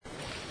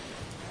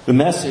The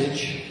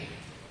message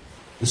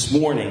this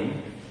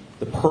morning,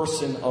 the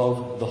person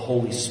of the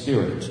Holy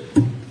Spirit.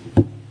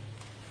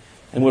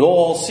 And with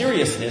all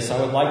seriousness,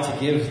 I would like to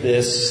give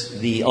this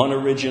the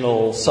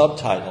unoriginal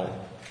subtitle,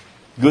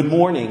 Good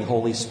Morning,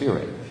 Holy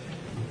Spirit.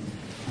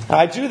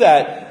 I do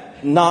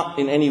that not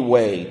in any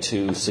way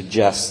to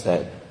suggest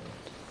that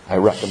I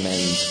recommend.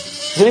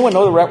 Does anyone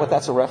know what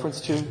that's a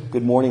reference to?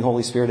 Good Morning,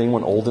 Holy Spirit.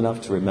 Anyone old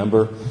enough to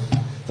remember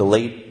the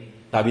early,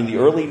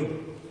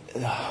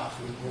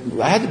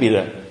 I had to be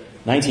the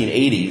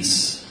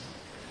 1980s.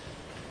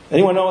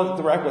 Anyone know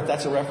what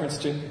that's a reference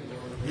to?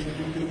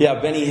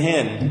 Yeah, Benny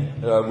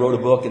Hinn wrote a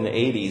book in the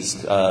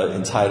 80s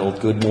entitled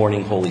Good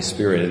Morning, Holy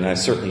Spirit, and I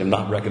certainly am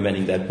not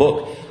recommending that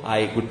book.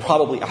 I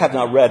have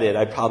not read it,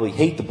 I probably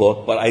hate the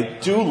book, but I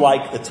do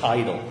like the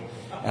title,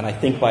 and I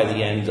think by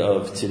the end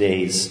of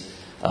today's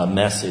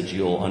message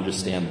you'll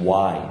understand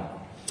why.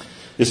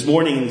 This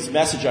morning's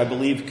message, I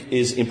believe,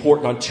 is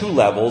important on two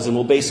levels, and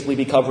we'll basically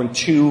be covering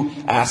two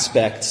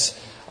aspects,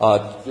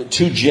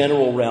 two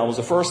general realms.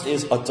 The first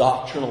is a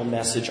doctrinal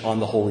message on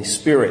the Holy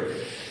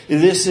Spirit.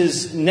 This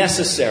is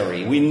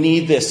necessary. We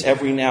need this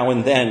every now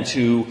and then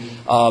to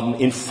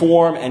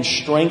inform and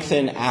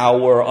strengthen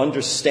our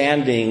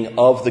understanding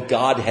of the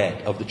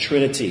Godhead, of the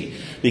Trinity.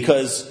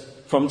 Because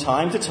from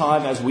time to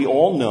time, as we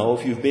all know,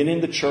 if you've been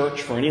in the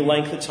church for any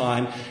length of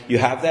time, you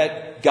have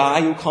that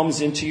guy who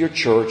comes into your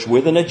church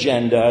with an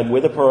agenda and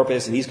with a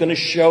purpose, and he's going to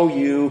show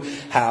you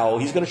how,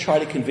 he's going to try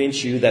to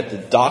convince you that the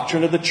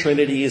doctrine of the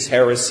Trinity is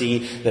heresy,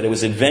 that it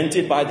was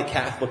invented by the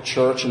Catholic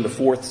Church in the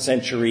 4th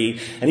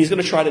century, and he's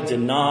going to try to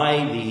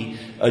deny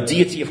the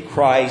deity of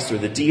Christ or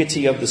the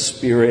deity of the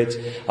Spirit,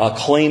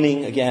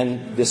 claiming,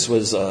 again, this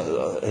was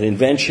an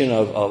invention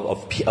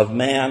of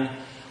man.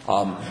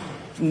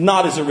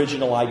 Not his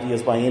original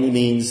ideas by any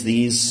means.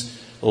 These,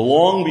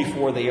 long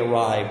before they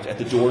arrived at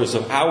the doors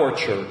of our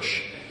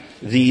church,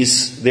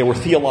 there were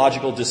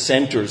theological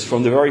dissenters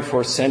from the very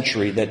first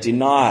century that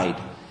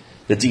denied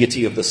the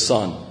deity of the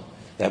Son.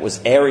 That was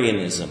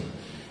Arianism.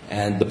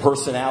 And the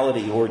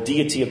personality or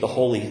deity of the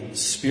Holy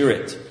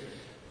Spirit.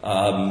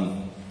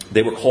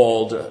 They were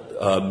called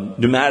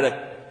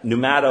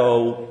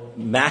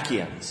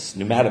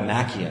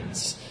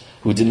pneumatomachans,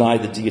 who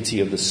denied the deity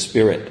of the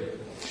Spirit.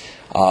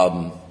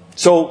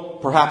 So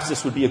perhaps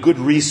this would be a good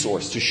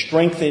resource to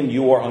strengthen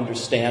your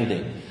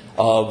understanding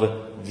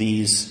of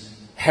these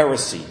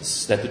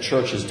heresies that the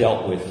church has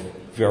dealt with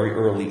very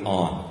early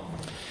on.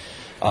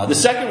 The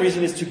second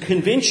reason is to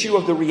convince you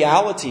of the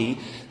reality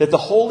that the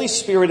Holy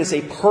Spirit is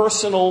a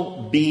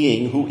personal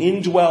being who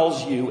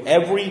indwells you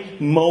every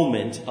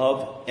moment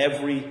of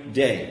every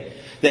day.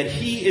 That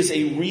He is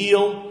a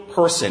real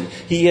person.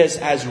 He is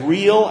as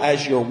real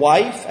as your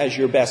wife, as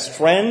your best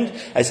friend,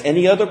 as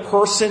any other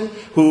person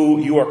who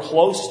you are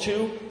close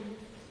to.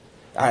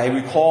 I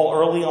recall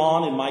early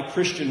on in my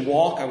Christian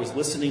walk, I was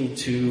listening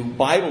to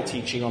Bible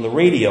teaching on the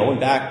radio, and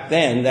back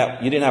then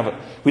we didn't have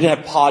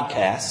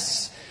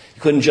podcasts.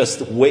 You couldn't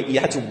just wait. You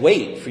had to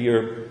wait for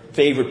your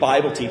favorite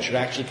Bible teacher to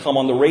actually come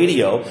on the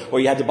radio, or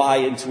you had to buy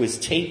into his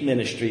tape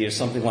ministry or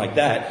something like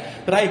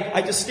that. But I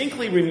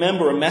distinctly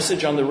remember a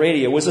message on the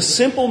radio. It was a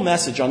simple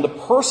message on the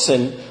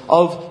person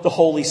of the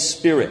Holy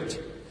Spirit.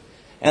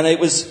 And it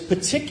was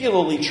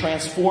particularly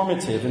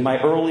transformative in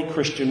my early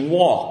Christian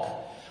walk.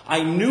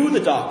 I knew the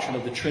doctrine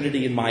of the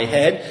Trinity in my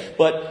head,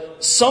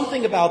 but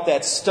something about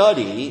that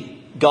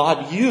study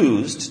God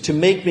used to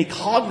make me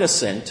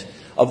cognizant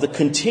of the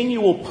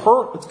continual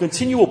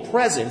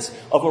presence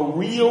of a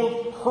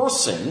real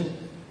person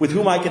with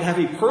whom I can have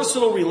a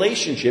personal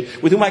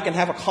relationship, with whom I can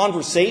have a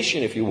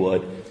conversation, if you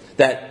would,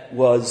 that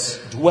was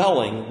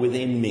dwelling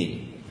within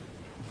me.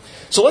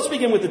 So let's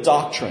begin with the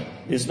doctrine.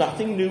 There's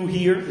nothing new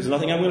here. There's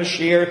nothing I'm going to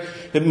share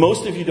that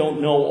most of you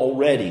don't know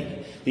already.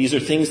 These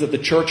are things that the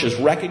church has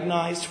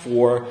recognized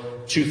for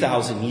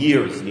 2,000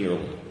 years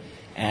nearly.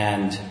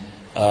 And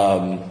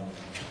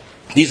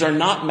these are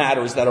not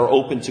matters that are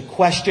open to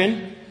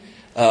question.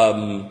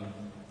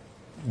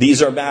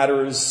 These are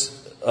matters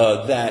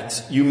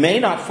that you may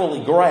not fully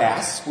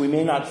grasp, we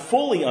may not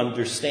fully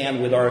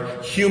understand with our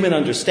human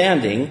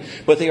understanding,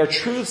 but they are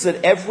truths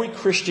that every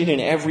Christian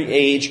in every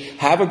age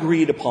have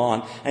agreed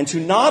upon. And to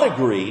not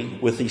agree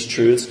with these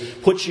truths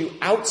puts you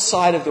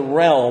outside of the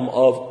realm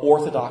of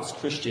Orthodox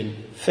Christian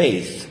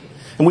faith.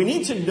 And we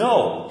need to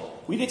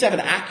have an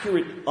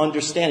accurate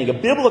understanding, a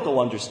biblical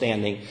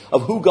understanding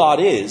of who God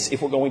is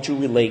if we're going to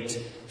relate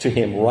to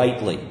Him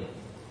rightly.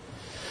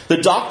 The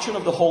doctrine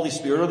of the Holy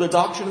Spirit, or the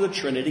doctrine of the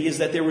Trinity, is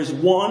that there is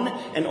one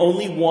and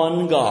only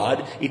one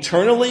God,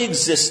 eternally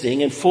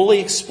existing and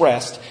fully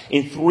expressed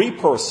in three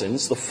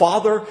persons, the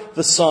Father,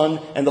 the Son,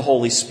 and the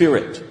Holy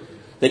Spirit.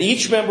 That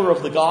each member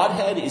of the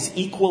Godhead is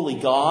equally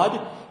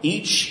God,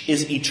 each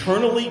is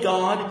eternally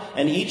God,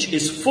 and each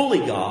is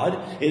fully God.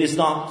 It is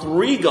not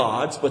three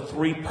gods, but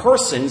three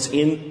persons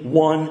in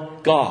one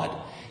God.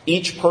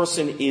 Each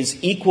person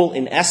is equal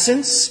in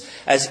essence,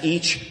 as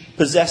each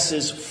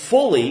possesses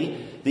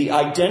fully the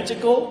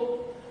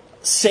identical,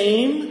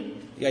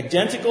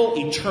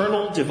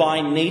 eternal,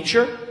 divine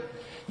nature,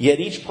 yet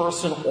each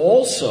person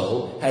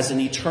also has an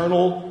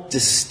eternal,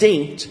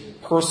 distinct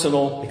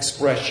personal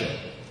expression.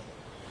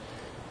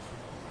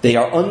 They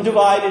are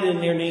undivided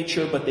in their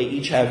nature, but they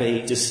each have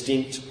a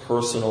distinct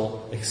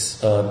personal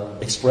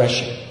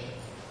expression.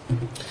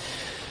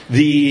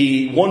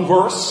 The one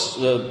verse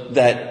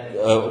that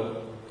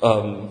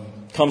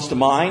comes to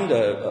mind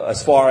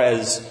as far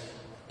as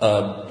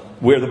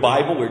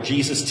where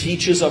Jesus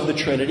teaches of the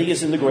Trinity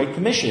is in the Great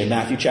Commission in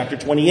Matthew chapter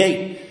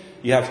 28.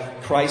 You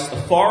have Christ's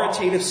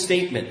authoritative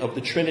statement of the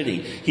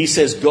Trinity. He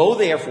says, go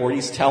therefore,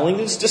 he's telling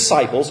his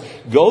disciples,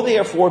 go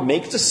therefore,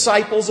 make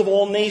disciples of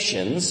all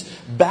nations,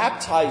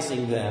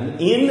 baptizing them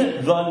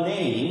in the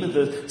name,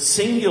 the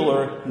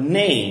singular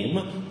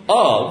name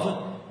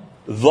of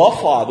the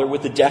Father,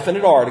 with the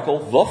definite article,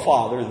 the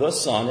Father, the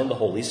Son, and the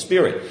Holy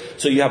Spirit.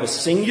 So you have a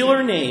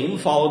singular name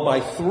followed by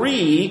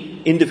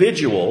three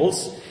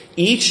individuals,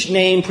 each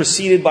name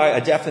preceded by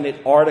a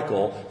definite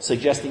article,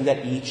 suggesting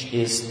that each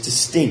is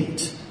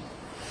distinct.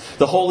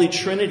 The Holy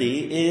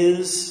Trinity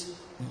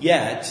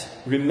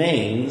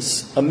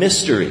remains a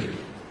mystery.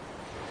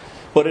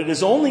 But it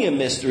is only a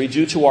mystery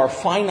due to our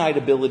finite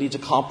ability to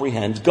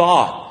comprehend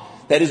God.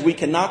 That is, we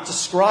cannot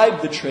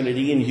describe the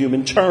Trinity in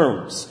human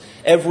terms.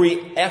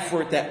 Every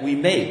effort that we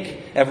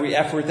make, every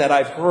effort that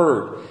I've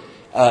heard,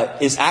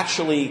 is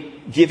actually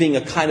giving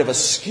a kind of a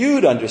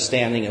skewed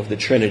understanding of the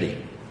Trinity.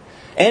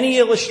 Any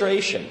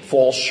illustration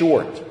falls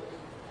short.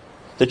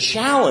 The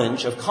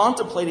challenge of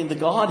contemplating the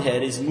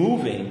Godhead is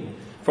moving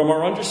from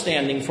our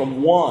understanding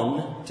from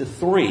 1 to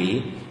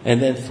 3,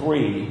 and then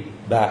 3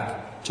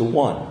 back to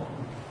 1.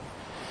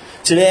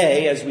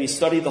 Today, as we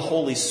study the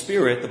Holy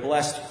Spirit, the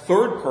blessed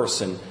third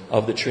person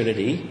of the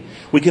Trinity,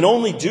 we can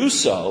only do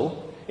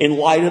so in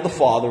light of the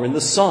Father and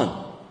the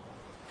Son.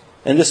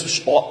 And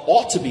this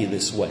ought to be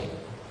this way.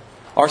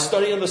 Our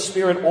study of the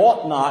Spirit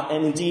ought not,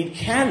 and indeed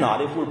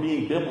cannot, if we're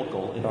being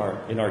biblical in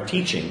our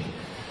teaching,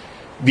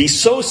 be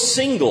so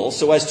single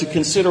so as to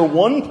consider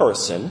one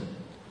person,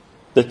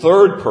 the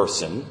third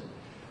person,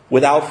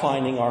 without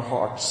finding our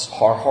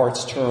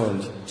hearts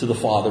turned to the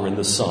Father and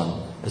the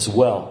Son as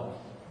well.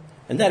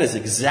 And that is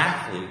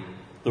exactly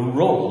the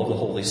role of the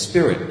Holy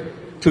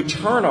Spirit, to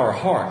turn our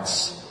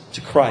hearts to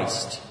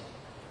Christ.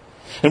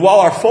 And while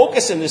our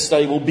focus in this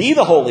study will be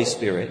the Holy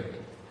Spirit,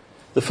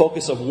 the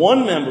focus of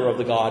one member of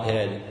the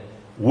Godhead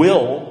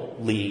will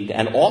lead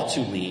and ought to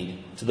lead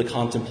to the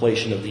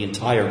contemplation of the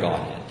entire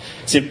Godhead.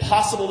 It's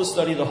impossible to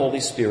study the Holy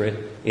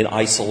Spirit in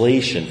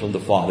isolation from the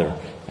Father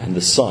and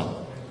the Son.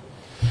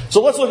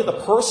 So let's look at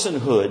the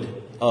personhood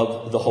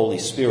of the Holy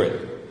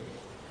Spirit.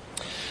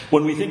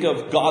 When we think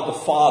of God the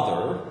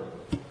Father,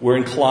 we're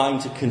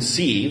inclined to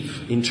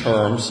conceive in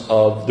terms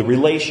of the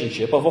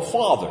relationship of a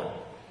father.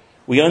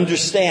 We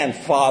understand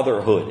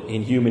fatherhood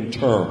in human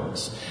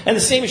terms. And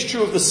the same is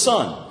true of the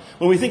Son.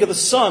 When we think of the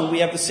Son, we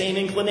have the same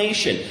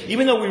inclination.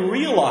 Even though we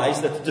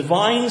realize that the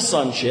divine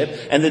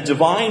sonship and the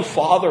divine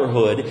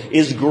fatherhood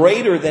is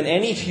greater than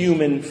any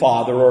human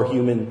father or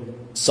human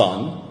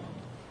son,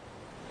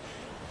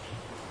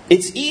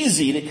 it's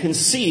easy to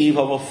conceive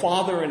of a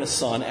father and a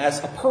son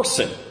as a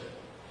person.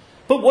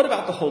 But what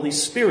about the Holy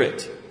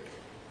Spirit?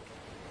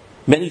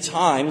 Many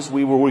times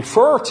we will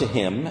refer to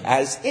him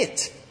as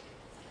it.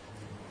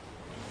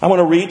 I want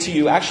to read to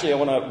you, I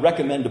want to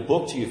recommend a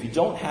book to you. If you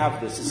don't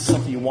have this is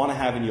something you want to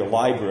have in your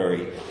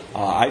library.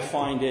 I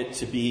find it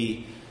to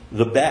be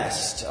the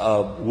best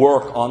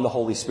work on the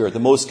Holy Spirit, the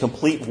most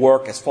complete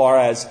work as far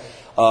as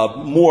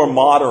more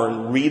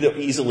modern,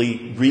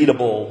 easily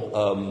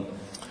readable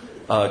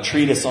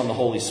treatise on the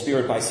Holy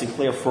Spirit by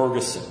Sinclair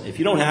Ferguson. If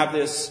you don't have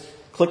this,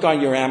 click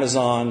on your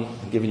Amazon.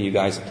 I'm giving you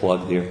guys a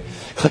plug here.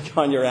 Click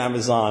on your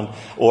Amazon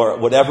or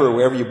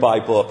wherever you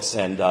buy books,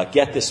 and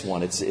get this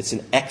one. It's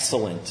an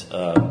excellent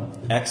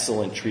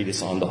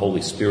treatise on the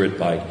Holy Spirit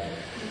by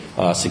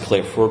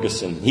Sinclair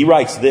Ferguson. He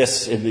writes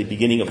this in the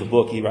beginning of the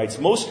book. He writes,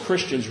 most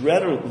Christians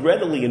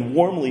readily and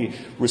warmly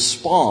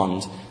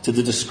respond to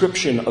the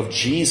description of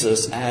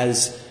Jesus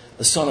as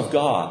the Son of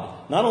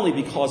God, not only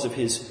because of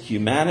his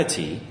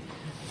humanity,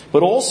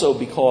 but also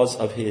because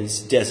of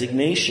his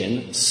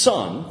designation.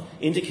 Son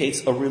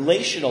indicates a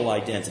relational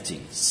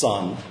identity,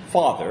 Son,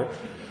 Father,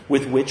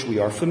 with which we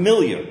are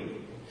familiar.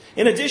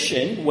 In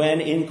addition, when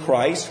in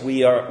Christ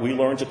we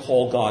learn to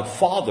call God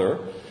Father,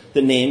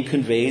 the name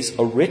conveys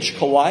a rich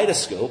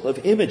kaleidoscope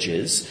of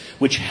images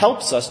which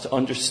helps us to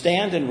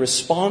understand and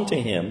respond to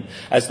him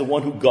as the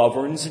one who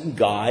governs and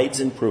guides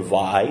and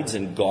provides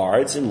and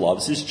guards and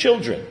loves his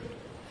children.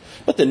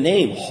 But the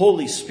name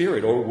Holy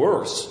Spirit, or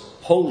worse,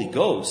 Holy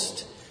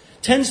Ghost,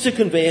 tends to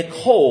convey a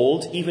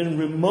cold, even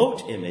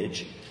remote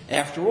image.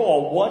 After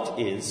all, what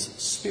is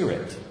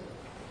spirit?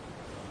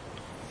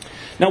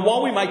 Now,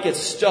 while we might get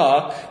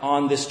stuck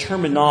on this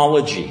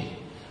terminology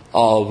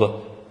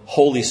of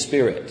Holy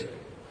Spirit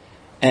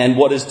and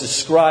what is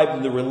described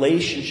in the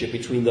relationship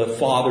between the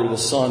Father, the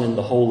Son, and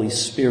the Holy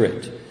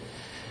Spirit,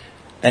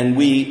 and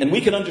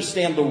we can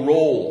understand the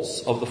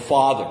roles of the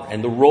Father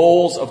and the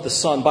roles of the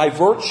Son by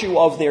virtue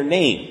of their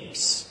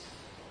names,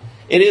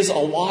 It is a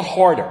lot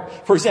harder.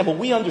 For example,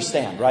 we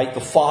understand, right? The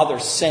Father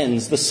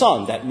sends the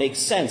Son. That makes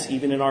sense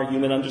even in our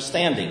human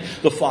understanding.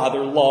 The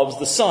Father loves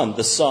the Son.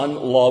 The Son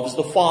loves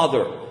the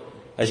Father.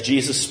 As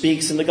Jesus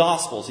speaks in the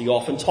Gospels, he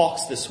often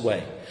talks this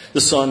way.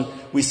 The Son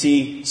we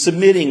see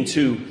submitting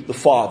to the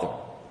Father.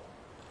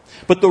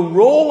 But the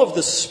role of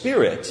the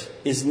Spirit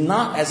is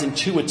not as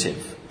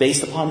intuitive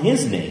based upon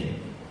his name,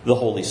 the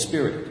Holy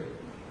Spirit.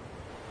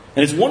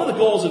 And it's one of the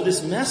goals of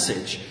this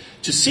message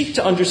to seek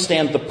to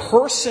understand the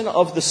person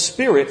of the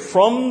Spirit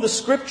from the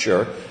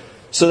Scripture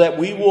so that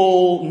we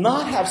will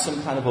not have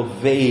some kind of a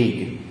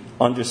vague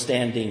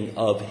understanding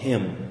of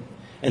him.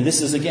 And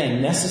this is,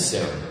 again,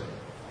 necessary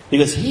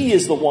because he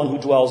is the one who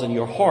dwells in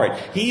your heart.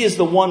 He is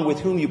the one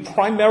with whom you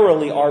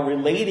primarily are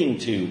relating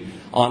to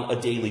on a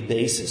daily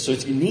basis. So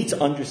you need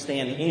to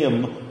understand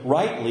him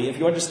rightly. If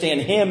you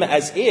understand him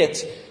as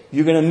it,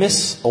 you're going to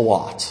miss a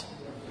lot.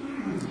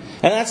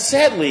 And that's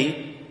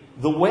sadly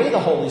the way the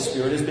Holy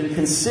Spirit has been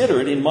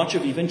considered in much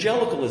of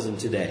evangelicalism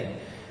today.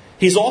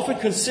 He's often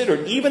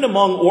considered, even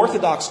among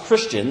Orthodox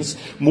Christians,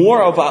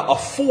 more of a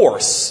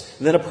force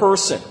than a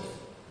person.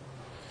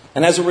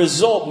 And as a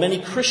result,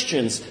 many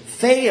Christians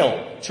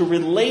fail to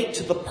relate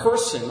to the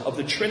person of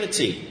the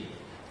Trinity,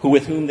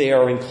 with whom they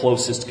are in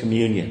closest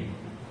communion.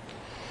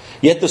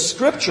 Yet the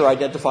Scripture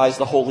identifies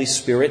the Holy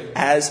Spirit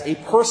as a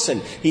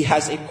person. He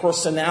has a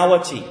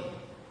personality.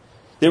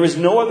 There is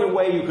no other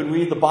way you can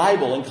read the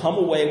Bible and come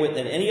away with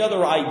any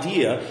other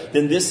idea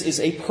than this is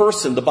a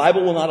person. The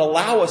Bible will not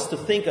allow us to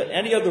think of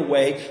any other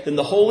way than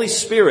the Holy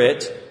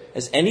Spirit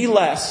as any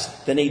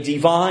less than a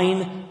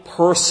divine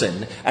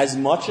person, as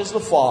much as the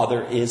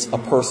Father is a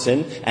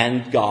person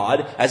and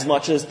God, as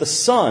much as the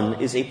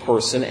Son is a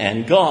person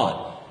and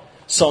God.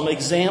 Some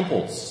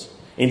examples.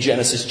 In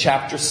Genesis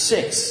chapter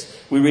 6,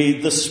 we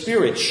read, the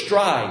Spirit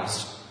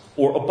strives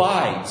or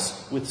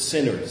abides with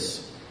sinners.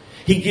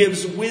 He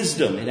gives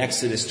wisdom in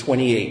Exodus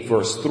 28,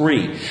 verse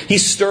 3. He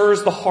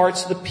stirs the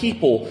hearts of the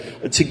people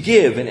to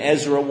give in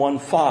Ezra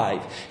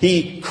 1:5.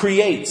 He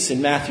creates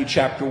in Matthew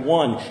chapter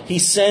 1. He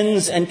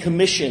sends and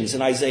commissions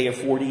in Isaiah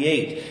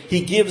 48.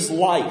 He gives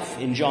life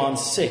in John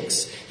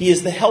 6. He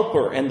is the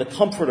helper and the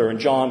comforter in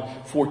John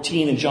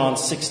 14 and John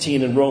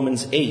 16 and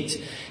Romans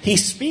 8. He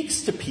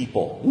speaks to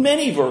people.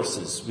 Many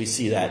verses we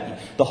see that.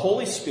 The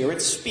Holy Spirit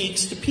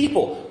speaks to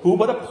people. Who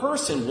but a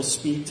person will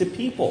speak to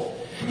people?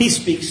 He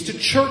speaks to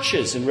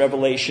churches in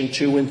Revelation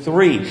 2 and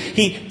 3.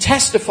 He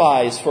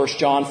testifies, 1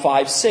 John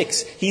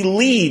 5:6. He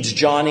leads,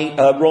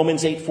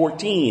 Romans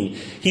 8:14.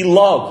 He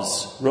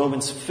loves,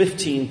 Romans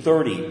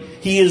 15:30.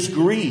 He is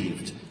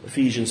grieved,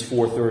 Ephesians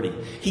 4:30.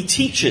 He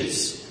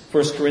teaches,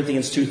 1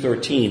 Corinthians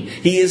 2:13.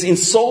 He is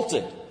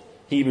insulted,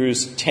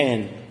 Hebrews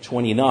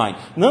 10:29.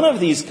 None of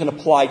these can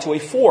apply to a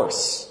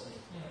force.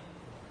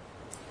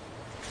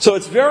 So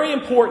it's very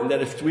important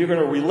that if we're going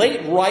to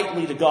relate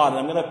rightly to God, and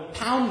I'm going to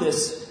pound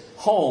this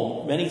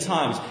home many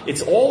times,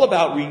 it's all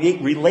about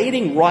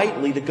relating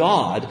rightly to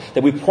God,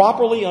 that we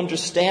properly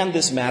understand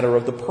this matter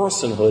of the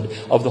personhood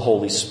of the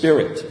Holy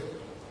Spirit.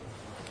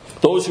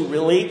 Those who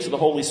relate to the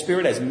Holy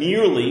Spirit as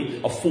merely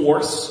a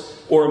force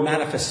or a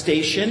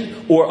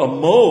manifestation or a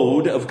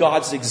mode of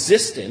God's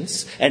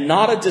existence and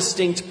not a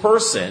distinct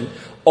person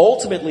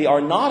ultimately are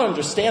not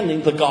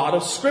understanding the God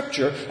of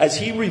Scripture as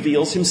he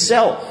reveals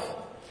himself.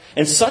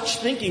 And such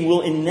thinking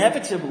will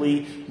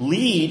inevitably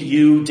lead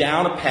you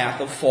down a path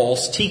of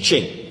false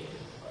teaching.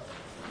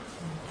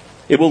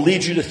 It will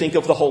lead you to think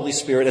of the Holy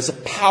Spirit as a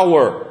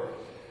power,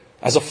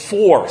 as a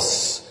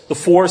force, the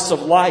force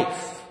of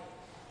life,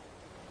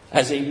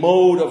 as a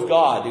mode of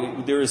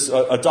God. There is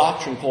a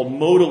doctrine called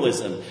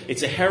modalism.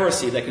 It's a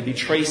heresy that could be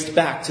traced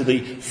back to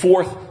the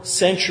 4th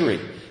century.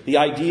 The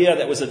idea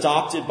that was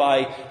adopted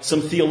by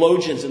some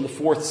theologians in the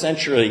 4th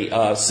century,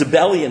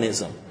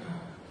 Sabellianism,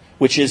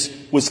 which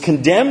was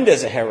condemned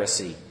as a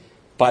heresy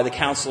by the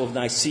Council of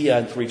Nicaea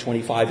in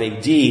 325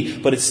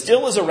 AD, but it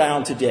still is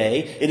around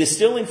today. It is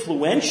still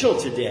influential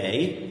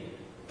today,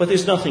 but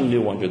there's nothing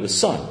new under the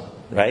sun,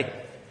 right?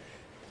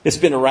 It's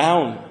been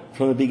around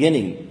from the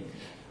beginning.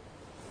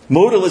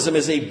 Modalism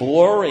is a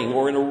blurring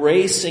or an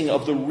erasing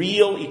of the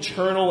real,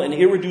 eternal, and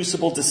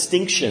irreducible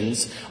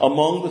distinctions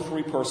among the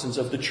three persons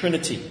of the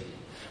Trinity.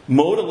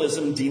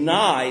 Modalism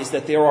denies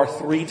that there are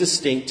three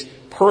distinct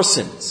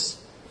persons.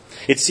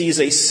 It sees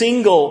a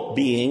single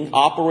being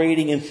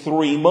operating in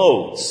three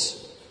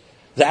modes.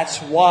 That's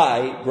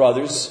why,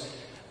 brothers,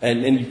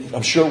 and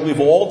I'm sure we've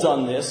all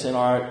done this in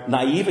our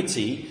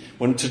naivety,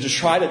 when to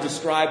try to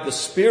describe the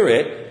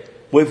Spirit,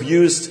 we've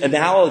used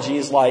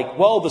analogies like,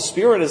 well, the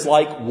Spirit is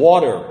like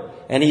water,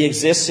 and he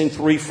exists in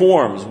three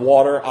forms: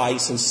 water,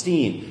 ice, and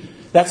steam.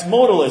 That's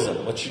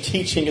modalism. What you're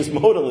teaching is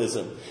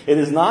modalism. It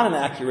is not an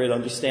accurate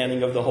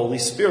understanding of the Holy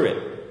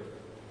Spirit.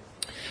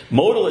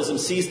 Modalism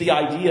sees the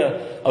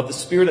idea of the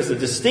Spirit as a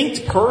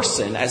distinct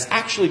person as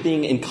actually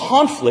being in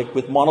conflict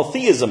with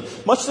monotheism,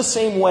 much the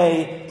same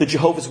way the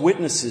Jehovah's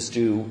Witnesses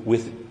do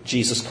with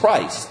Jesus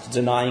Christ,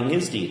 denying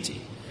his deity,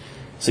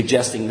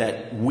 suggesting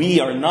that we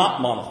are not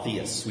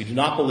monotheists. We do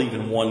not believe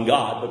in one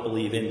God, but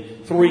believe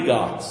in three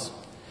gods.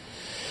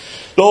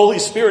 The Holy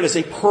Spirit is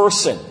a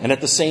person, and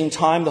at the same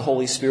time, the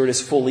Holy Spirit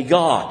is fully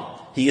God.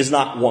 He is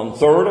not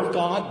 1/3 of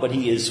God, but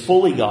he is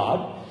fully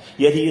God.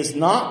 Yet he is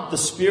not the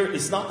Spirit.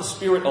 It's not the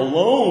Spirit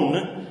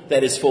alone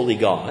that is fully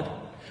God,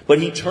 but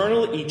he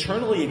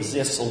eternally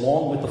exists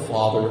along with the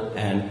Father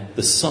and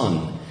the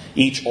Son.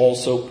 Each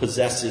also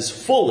possesses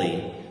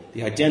fully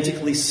the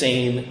identically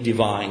same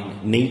divine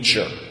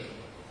nature.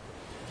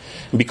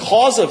 And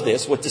because of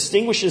this, what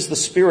distinguishes the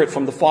Spirit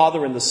from the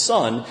Father and the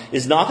Son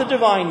is not the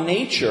divine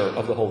nature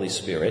of the Holy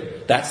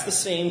Spirit. That's the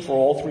same for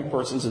all three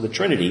persons of the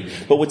Trinity.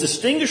 But what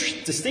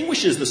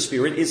distinguishes the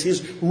Spirit is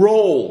his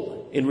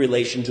role in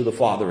relation to the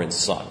Father and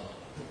Son.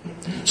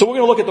 So we're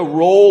going to look at the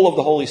role of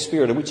the Holy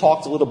Spirit. And we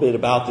talked a little bit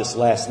about this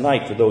last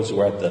night for those who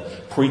were at the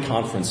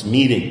pre-conference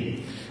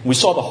meeting. We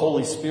saw the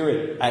Holy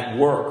Spirit at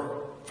work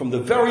from the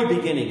very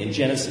beginning in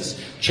Genesis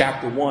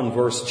chapter 1,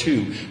 verse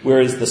 2, where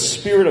it is the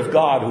Spirit of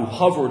God who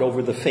hovered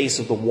over the face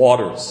of the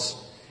waters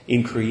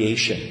in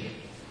creation.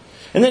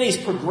 And then he's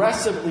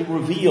progressively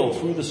revealed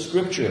through the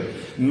Scripture,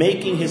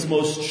 making his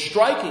most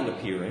striking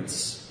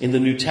appearance in the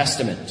New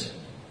Testament.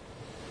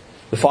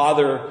 The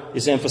Father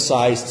is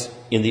emphasized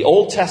in the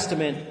Old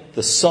Testament,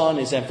 the Son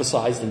is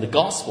emphasized in the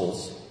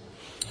Gospels,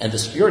 and the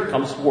Spirit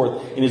comes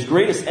forth in his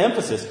greatest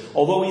emphasis,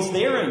 although he's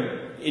there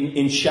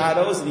in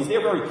shadows, and he's there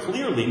very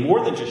clearly,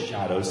 more than just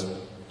shadows,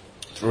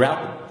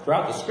 throughout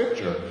the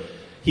Scripture.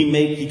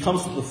 He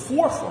comes to the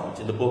forefront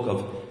in the book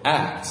of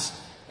Acts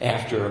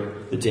after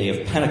the day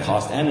of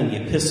Pentecost and in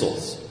the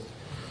epistles.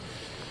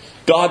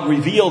 God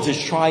revealed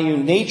his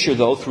triune nature,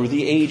 though, through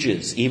the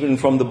ages, even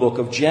from the book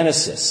of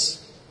Genesis.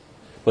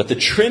 But the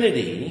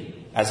Trinity,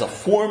 as a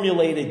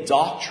formulated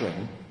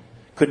doctrine,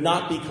 could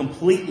not be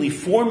completely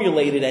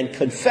formulated and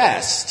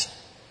confessed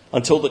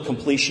until the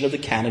completion of the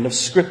canon of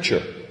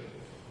Scripture.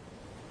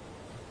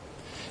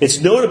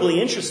 It's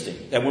notably interesting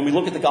that when we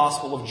look at the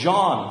Gospel of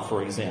John,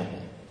 for example,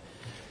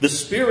 the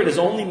Spirit is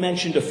only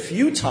mentioned a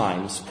few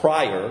times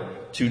prior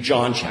to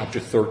John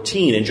chapter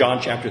 13. And John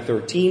chapter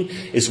 13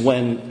 is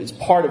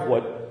part of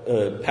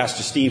what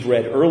Pastor Steve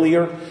read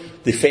earlier,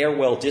 the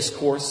farewell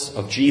discourse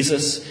of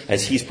Jesus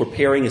as he's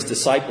preparing his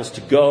disciples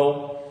to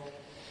go.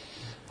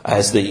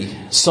 As the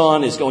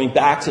Son is going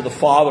back to the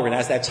Father, and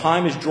as that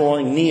time is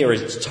drawing near,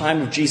 as the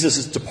time of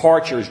Jesus'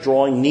 departure is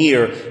drawing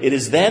near, it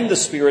is then the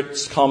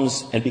Spirit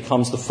comes and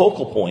becomes the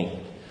focal point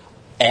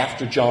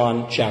after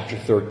John chapter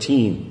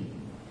 13.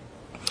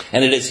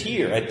 And it is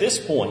here, at this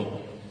point,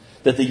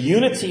 that the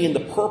unity and the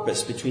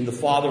purpose between the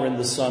Father and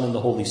the Son and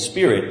the Holy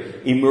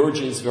Spirit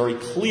emerges very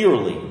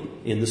clearly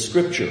in the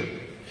Scripture.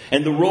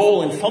 And the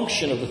role and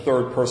function of the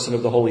third person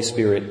of the Holy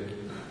Spirit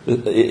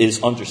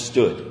is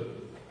understood.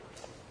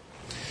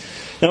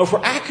 Now, if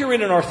we're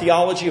accurate in our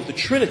theology of the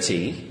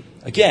Trinity,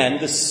 again,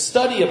 the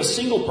study of a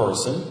single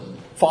person,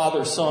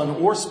 Father, Son,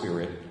 or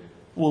Spirit,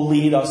 will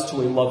lead us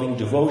to a loving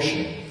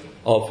devotion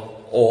of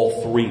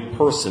all three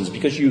persons,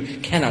 because you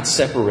cannot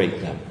separate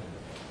them.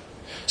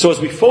 So as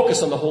we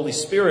focus on the Holy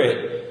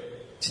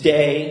Spirit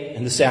today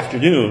and this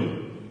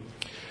afternoon,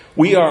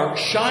 we are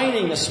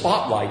shining a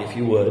spotlight, if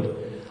you would,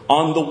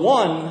 on the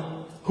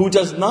one who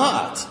does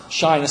not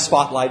shine a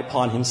spotlight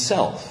upon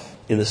himself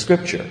in the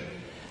Scripture.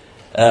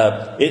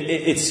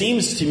 It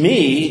seems to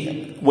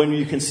me, when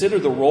you consider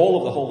the role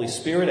of the Holy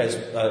Spirit as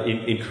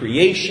in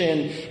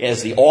creation,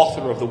 as the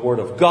author of the Word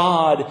of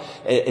God,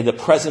 in the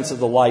presence of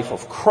the life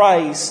of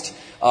Christ,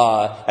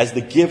 as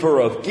the giver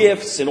of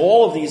gifts, in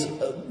all of these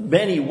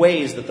many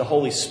ways that the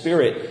Holy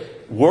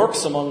Spirit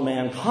works among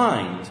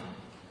mankind,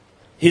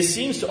 he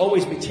seems to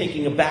always be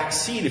taking a back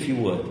seat, if you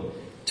would,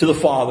 to the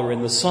Father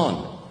and the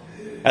Son,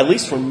 at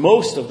least for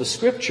most of the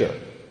Scripture.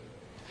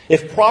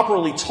 If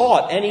properly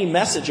taught, any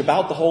message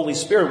about the Holy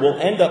Spirit will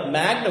end up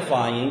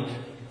magnifying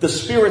the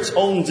Spirit's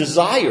own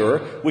desire,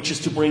 which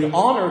is to bring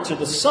honor to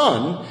the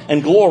Son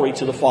and glory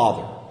to the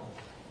Father.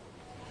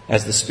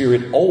 As the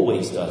Spirit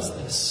always does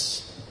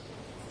this,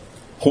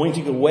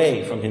 pointing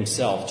away from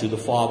himself to the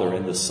Father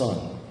and the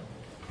Son.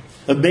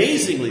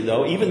 Amazingly,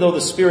 though, even though the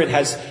Spirit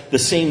has the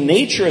same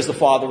nature as the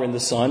Father and the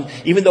Son,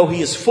 even though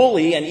he is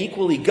fully and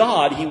equally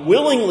God, he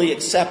willingly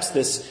accepts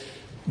this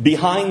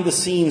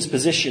behind-the-scenes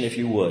position, if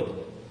you would.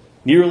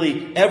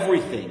 Nearly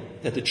everything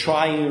that the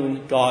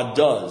triune God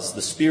does,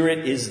 the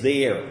Spirit is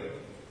there.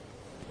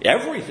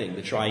 Everything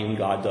the triune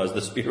God does,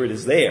 the Spirit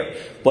is there.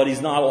 But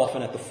he's not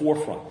often at the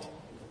forefront.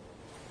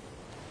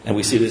 And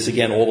we see this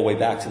again all the way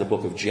back to the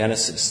book of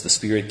Genesis, the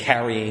Spirit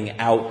carrying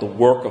out the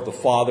work of the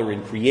Father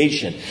in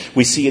creation.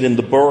 We see it in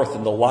the birth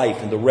and the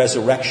life and the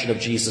resurrection of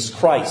Jesus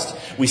Christ.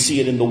 We see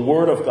it in the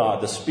Word of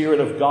God. The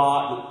Spirit of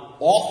God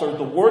authored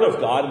the Word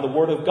of God, and the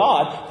Word of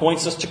God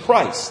points us to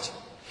Christ.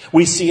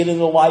 We see it in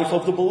the life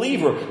of the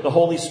believer. The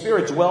Holy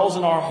Spirit dwells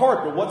in our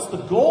heart. But what's the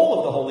goal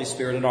of the Holy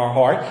Spirit in our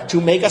heart? To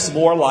make us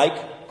more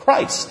like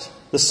Christ,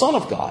 the Son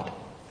of God.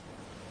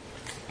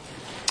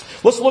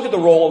 Let's look at the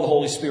role of the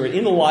Holy Spirit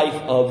in the life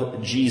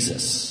of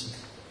Jesus,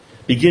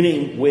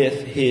 beginning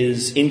with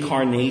his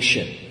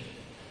incarnation.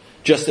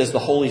 Just as the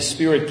Holy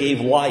Spirit gave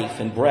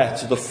life and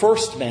breath to the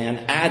first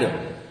man,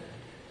 Adam,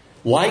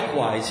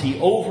 Likewise, he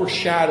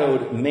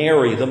overshadowed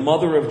Mary, the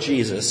mother of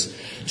Jesus,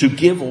 to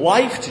give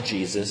life to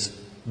Jesus,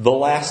 the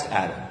last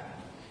Adam.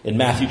 In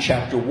Matthew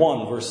chapter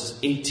 1, verses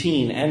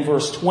 18 and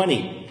verse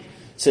 20,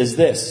 it says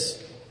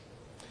this: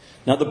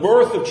 Now the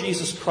birth of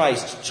Jesus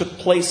Christ took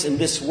place in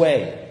this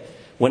way.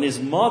 When his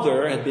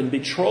mother had been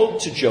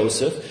betrothed to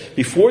Joseph,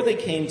 before they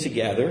came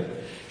together,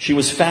 she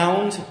was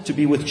found to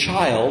be with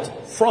child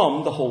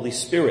from the Holy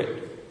Spirit.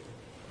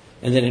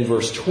 And then in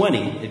verse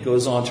 20, it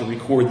goes on to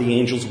record the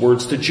angel's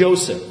words to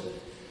Joseph.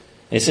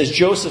 And it says,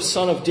 Joseph,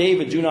 son of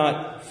David, do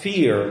not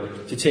fear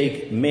to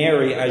take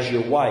Mary as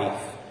your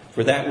wife,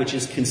 for that which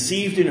is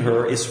conceived in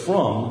her is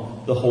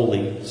from the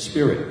Holy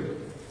Spirit.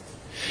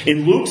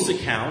 In Luke's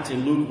account,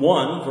 in Luke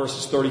 1,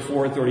 verses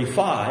 34 and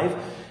 35,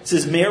 it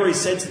says, Mary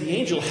said to the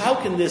angel, how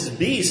can this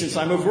be since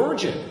I'm a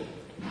virgin?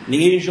 And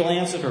the angel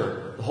answered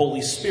her, the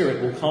Holy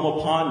Spirit will come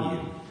upon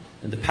you,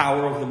 and the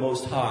power of the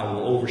Most High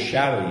will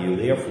overshadow you.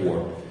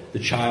 Therefore, the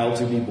child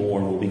to be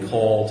born will be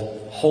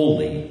called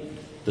Holy,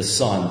 the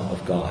Son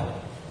of God.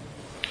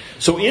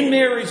 So in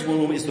Mary's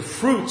womb is the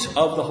fruit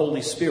of the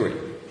Holy Spirit.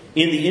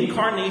 In the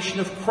incarnation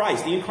of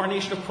Christ, the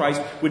incarnation of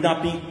Christ would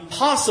not be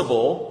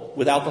possible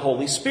without the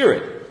Holy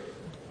Spirit.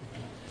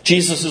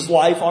 Jesus'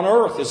 life on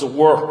earth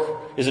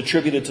is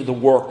attributed to the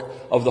work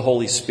of the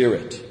Holy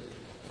Spirit.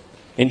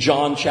 In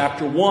John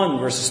chapter 1,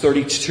 verses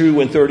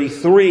 32 and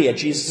 33, at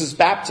Jesus'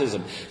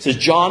 baptism, it says,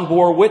 John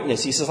bore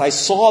witness. He says, I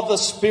saw the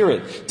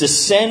Spirit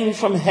descend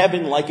from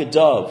heaven like a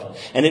dove,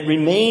 and it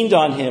remained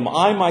on him.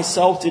 I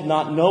myself did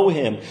not know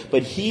him,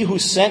 but he who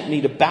sent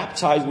me to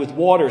baptize with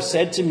water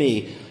said to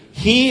me,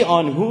 he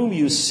on whom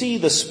you see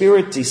the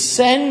Spirit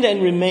descend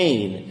and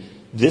remain,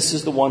 this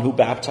is the one who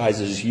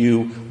baptizes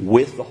you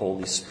with the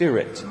Holy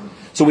Spirit.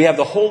 So we have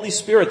the Holy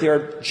Spirit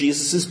there at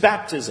Jesus'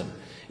 baptism,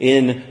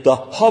 in the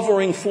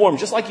hovering form,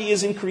 just like he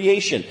is in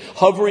creation,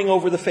 hovering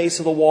over the face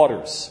of the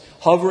waters,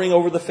 hovering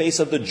over the face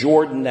of the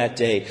Jordan that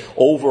day,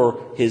 over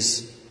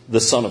the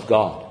Son of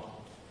God.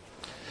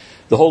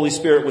 The Holy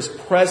Spirit was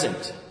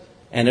present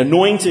and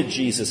anointed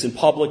Jesus in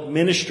public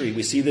ministry.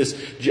 We see this,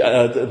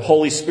 the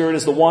Holy Spirit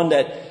is the one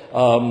that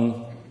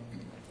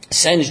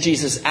sends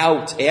Jesus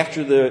out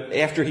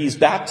after he's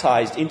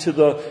baptized into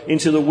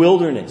the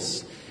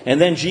wilderness. And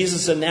then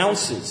Jesus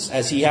announces,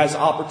 as he has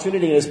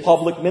opportunity in his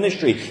public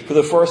ministry, for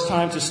the first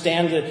time to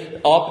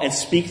stand up and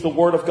speak the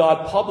word of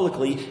God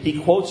publicly, he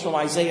quotes from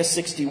Isaiah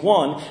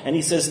 61, and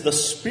he says, the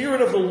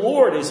Spirit of the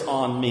Lord is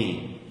on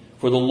me,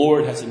 for the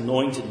Lord has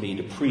anointed me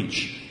to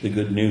preach the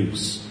good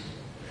news.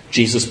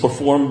 Jesus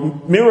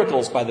performed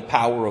miracles by the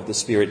power of the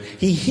Spirit.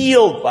 He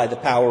healed by the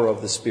power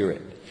of the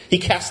Spirit. He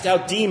cast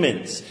out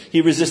demons.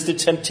 He resisted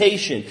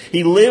temptation.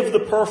 He lived the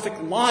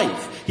perfect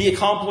life. He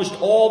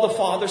accomplished all the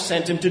Father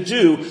sent him to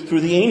do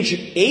through the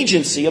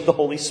agency of the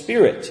Holy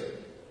Spirit.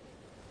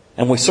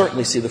 And we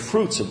certainly see the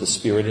fruits of the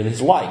Spirit in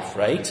his life,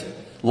 right?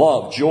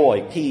 Love,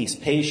 joy, peace,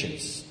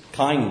 patience,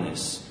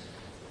 kindness,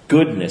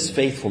 goodness,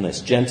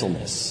 faithfulness,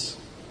 gentleness.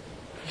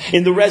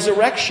 In the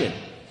resurrection,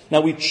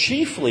 now we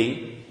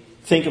chiefly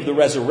think of the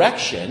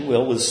resurrection,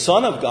 the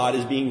Son of God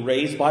is being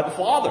raised by the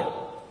Father.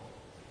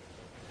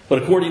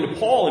 But according to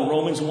Paul in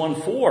Romans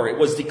 1:4, it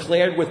was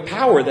declared with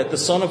power that the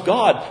Son of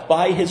God,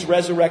 by his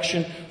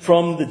resurrection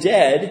from the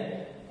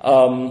dead,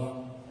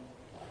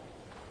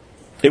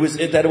 it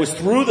was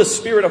through the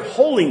Spirit of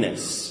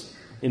holiness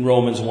in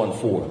Romans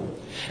 1:4.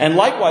 And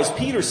likewise,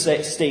 Peter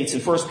states in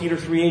 1 Peter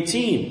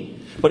 3:18,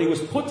 but he was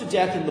put to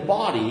death in the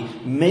body,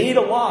 made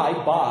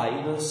alive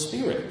by the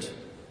Spirit.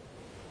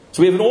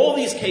 So we have in all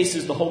these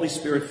cases the Holy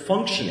Spirit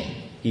functioning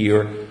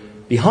here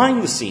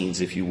behind the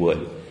scenes, if you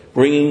would,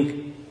 bringing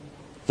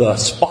the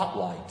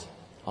spotlight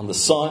on the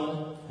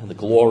Son and the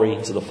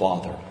glory to the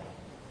Father.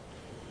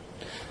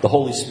 The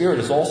Holy Spirit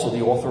is also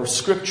the author of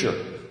Scripture.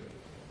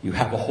 You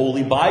have a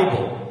Holy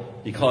Bible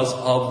because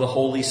of the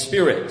Holy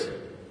Spirit.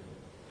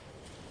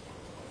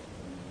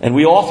 And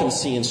we often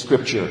see in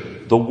Scripture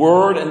the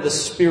Word and the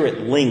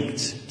Spirit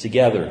linked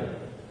together.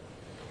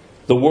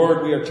 The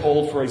Word, we are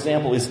told, for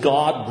example, is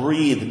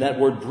God-breathed. And that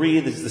word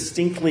breathed is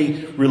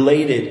directly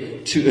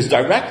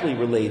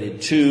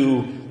related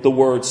to the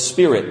word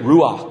Spirit,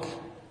 Ruach,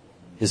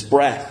 his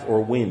breath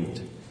or wind.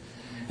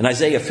 In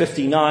Isaiah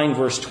 59,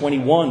 verse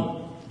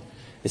 21,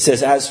 it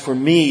says, as for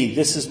me,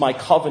 this is my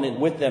covenant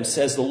with them,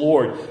 says the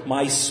Lord.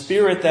 My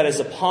Spirit that is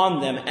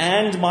upon them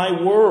and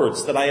my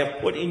words that I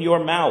have put in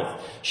your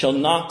mouth shall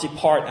not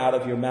depart out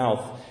of your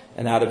mouth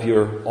and out of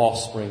your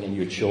offspring and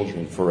your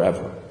children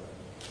forever.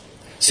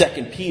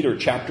 2 Peter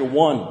chapter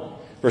 1,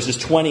 verses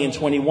 20 and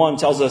 21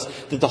 tells us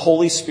that the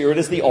Holy Spirit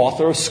is the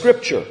author of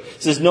Scripture.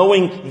 It says,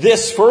 knowing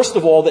this, first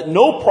of all, that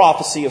no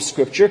prophecy of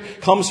Scripture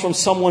comes from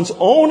someone's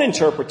own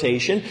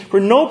interpretation,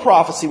 for no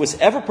prophecy was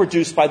ever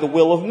produced by the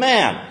will of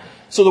man.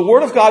 So the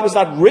Word of God was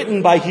not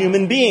written by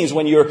human beings.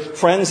 When your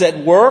friends at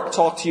work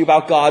talk to you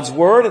about God's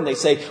Word and they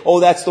say, oh,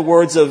 that's the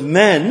words of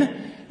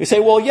men, We say,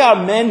 well,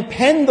 yeah, men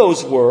penned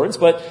those words,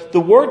 but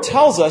the Word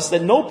tells us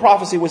that no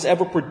prophecy was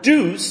ever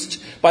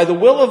produced by the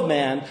will of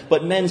man,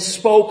 but men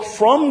spoke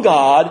from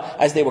God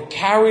as they were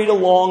carried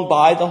along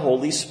by the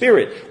Holy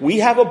Spirit. We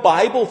have a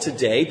Bible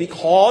today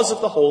because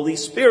of the Holy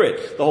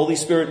Spirit. The Holy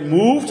Spirit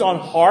moved on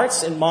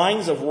hearts and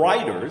minds of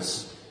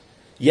writers,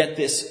 yet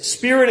this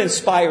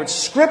Spirit-inspired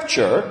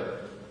Scripture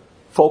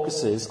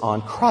focuses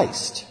on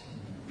Christ.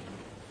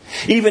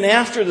 Even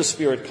after the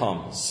Spirit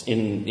comes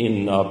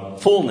in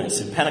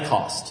fullness, in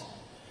Pentecost,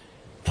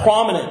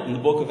 prominent in the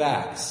book of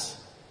Acts,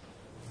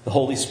 the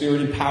Holy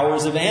Spirit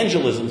empowers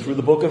evangelism through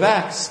the book of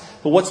Acts.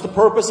 But what's the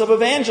purpose of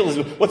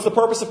evangelism? What's the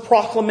purpose of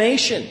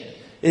proclamation?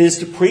 It is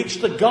to preach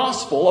the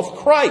gospel of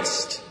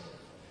Christ,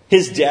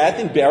 His death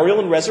and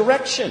burial and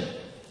resurrection.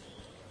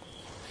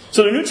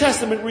 So the New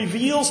Testament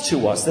reveals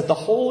to us that the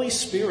Holy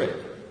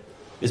Spirit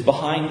is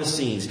behind the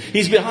scenes.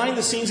 He's behind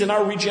the scenes in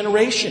our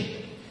regeneration.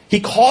 He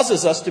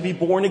causes us to be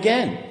born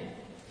again.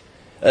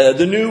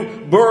 The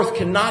new birth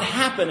cannot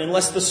happen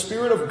unless the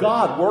Spirit of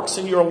God works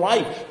in your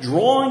life,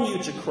 drawing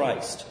you to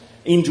Christ,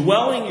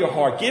 indwelling your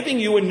heart, giving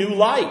you a new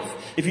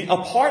life.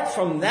 Apart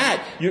from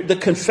that, the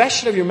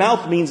confession of your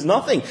mouth means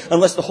nothing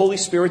unless the Holy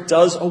Spirit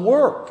does a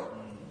work.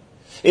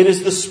 It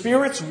is the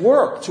Spirit's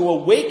work to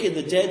awaken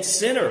the dead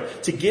sinner,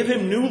 to give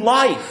him new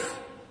life.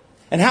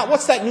 And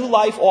what's that new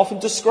life often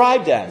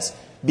described as?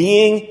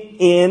 Being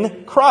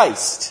in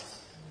Christ.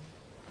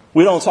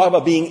 We don't talk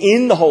about being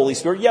in the Holy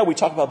Spirit. Yeah, we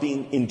talk about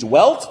being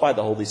indwelt by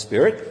the Holy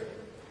Spirit.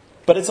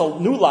 But it's a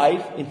new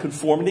life in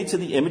conformity to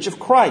the image of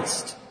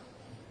Christ.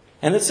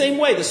 And in the same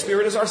way, the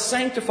Spirit is our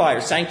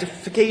sanctifier.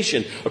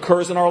 Sanctification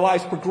occurs in our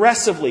lives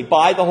progressively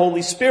by the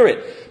Holy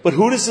Spirit. But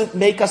who does it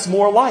make us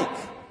more like?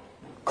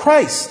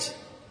 Christ.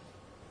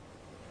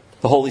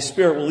 The Holy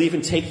Spirit will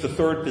even take the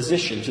third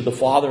position to the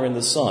Father and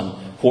the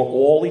Son for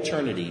all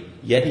eternity,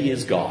 yet He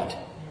is God.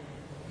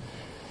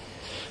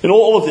 And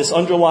all of this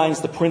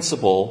underlines the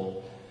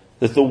principle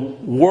that the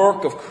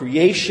work of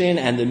creation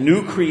and the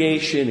new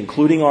creation,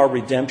 including our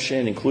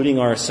redemption, including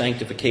our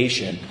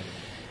sanctification,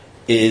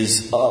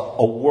 is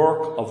a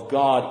work of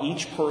God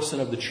each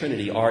person of the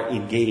Trinity are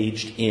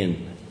engaged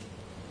in.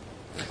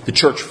 The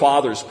Church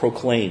Fathers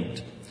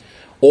proclaimed,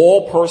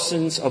 all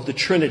persons of the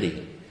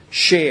Trinity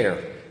share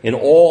in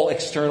all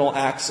external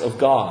acts of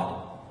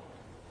God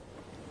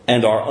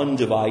and are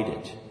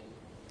undivided.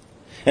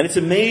 And it's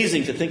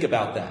amazing to think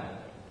about that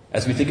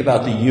as we think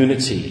about the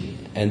unity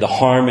and the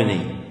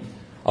harmony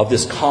of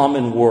this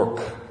common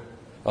work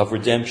of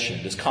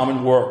redemption, this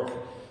common work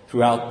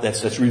throughout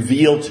that's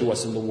revealed to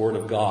us in the Word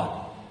of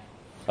God,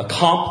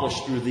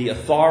 accomplished through the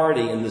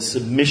authority and the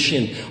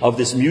submission of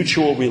this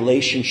mutual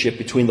relationship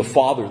between the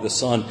Father, the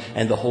Son,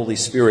 and the Holy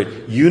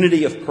Spirit.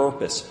 Unity of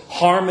purpose,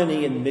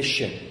 harmony in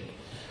mission,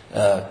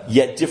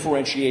 yet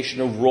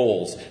differentiation of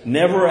roles,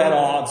 never at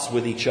odds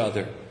with each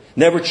other,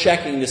 never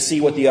checking to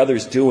see what the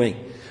other's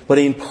doing, but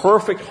in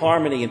perfect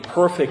harmony and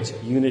perfect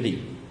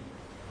unity.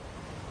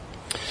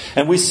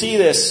 And we see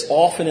this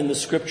often in the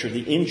Scripture,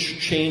 the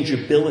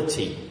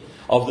interchangeability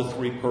of the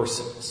three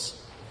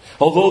persons.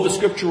 Although the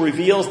Scripture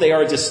reveals they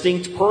are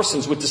distinct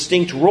persons with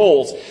distinct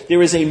roles,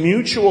 there is a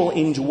mutual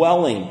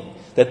indwelling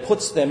that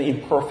puts them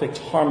in perfect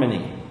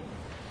harmony.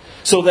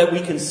 So that we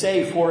can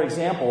say, for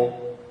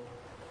example,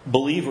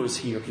 believers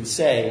here can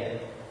say,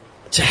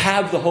 to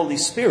have the Holy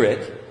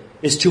Spirit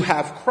is to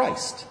have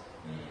Christ.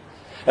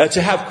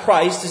 To have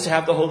Christ is to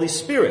have the Holy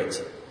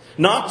Spirit.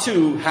 Not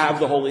to have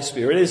the Holy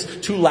Spirit is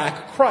to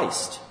lack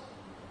Christ.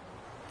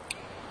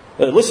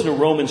 Listen to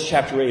Romans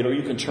chapter 8, or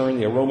you can turn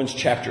there. Romans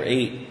chapter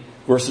 8,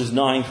 verses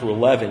 9 through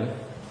 11.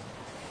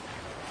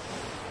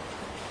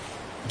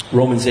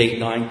 Romans 8,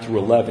 9 through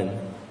 11.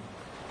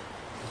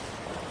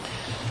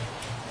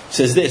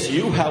 Says this,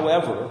 you,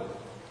 however,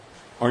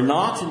 are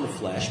not in the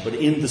flesh, but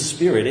in the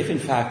Spirit, if in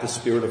fact the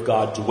Spirit of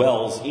God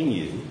dwells in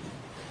you.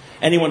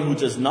 Anyone who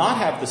does not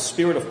have the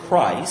Spirit of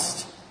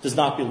Christ does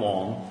not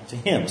belong to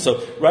Him.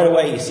 So right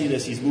away you see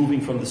this, he's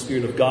moving from the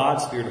Spirit of God,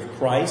 Spirit of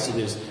Christ, so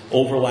there's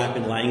overlap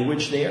in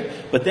language there.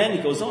 But then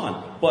he goes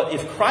on, but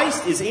if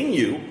Christ is in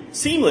you,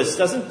 seamless,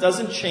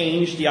 doesn't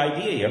change the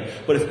idea here,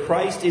 but if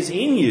Christ is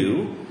in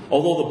you,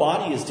 although the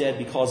body is dead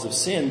because of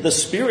sin, the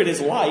Spirit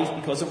is life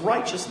because of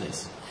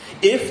righteousness.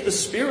 If the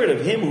Spirit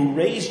of Him who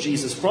raised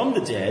Jesus from the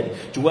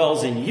dead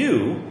dwells in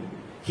you,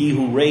 He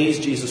who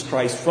raised Jesus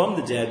Christ from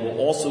the dead will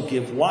also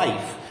give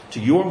life to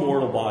your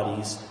mortal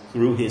bodies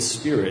through His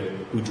Spirit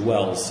who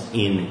dwells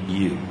in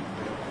you.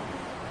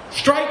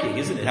 Striking,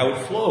 isn't it, how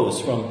it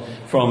flows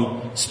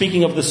from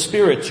speaking of the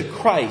Spirit to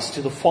Christ,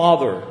 to the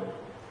Father.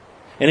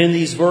 And in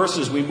these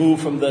verses we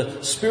move from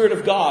the Spirit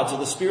of God to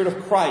the Spirit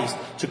of Christ,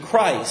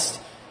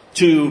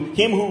 to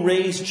Him who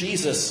raised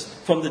Jesus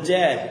from the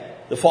dead,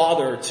 the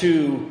Father,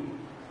 to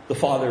the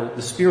Father,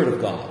 the Spirit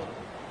of God.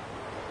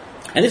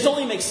 And this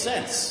only makes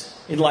sense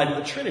in light of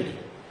the Trinity.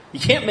 You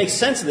can't make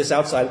sense of this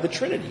outside of the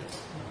Trinity.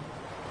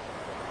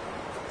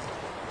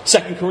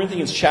 2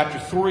 Corinthians chapter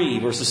 3,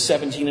 verses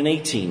 17 and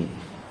 18.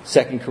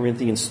 2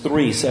 Corinthians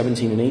 3,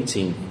 17 and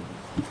 18.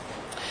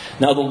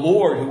 Now the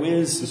Lord, who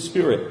is the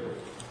Spirit,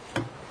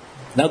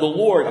 Now the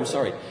Lord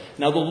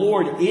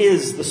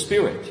is the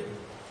Spirit.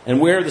 And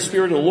where the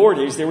Spirit of the Lord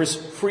is, there is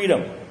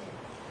freedom.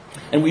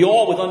 And we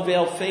all, with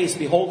unveiled face,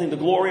 beholding the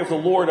glory of the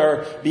Lord,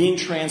 are being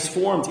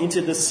transformed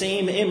into the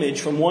same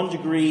image from one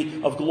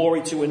degree of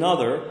glory to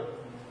another.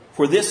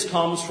 For this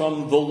comes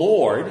from the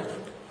Lord,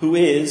 who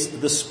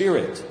is the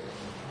Spirit.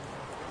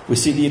 We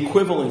see the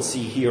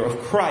equivalency here of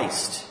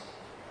Christ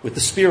with the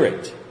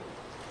Spirit.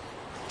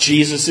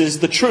 Jesus is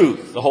the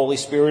truth. The Holy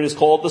Spirit is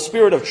called the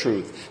Spirit of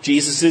truth.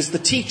 Jesus is the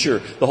teacher.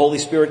 The Holy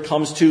Spirit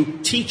comes to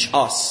teach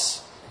us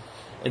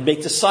and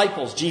make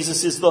disciples.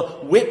 Jesus is the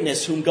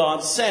witness whom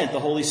God sent. The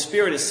Holy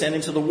Spirit is sent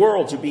into the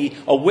world to be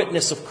a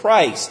witness of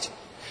Christ.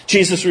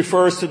 Jesus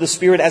refers to the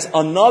Spirit as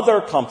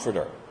another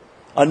comforter.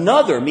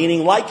 Another,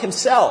 meaning like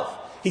himself.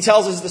 He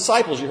tells his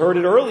disciples, you heard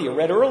it earlier,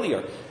 read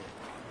earlier,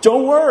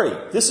 don't worry,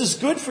 this is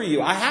good for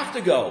you. I have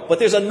to go. But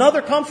there's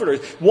another comforter,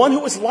 one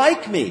who is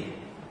like me.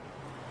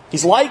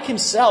 He's like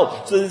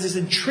himself. So there's this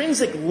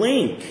intrinsic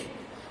link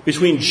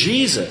between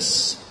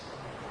Jesus.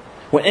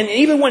 And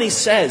even when he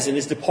says in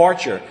his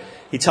departure,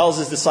 he tells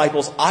his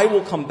disciples, I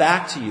will come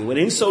back to you. And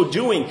in so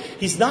doing,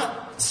 he's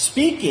not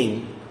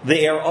speaking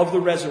there of the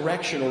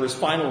resurrection or his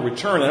final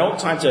return. I don't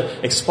have time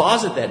to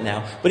exposit that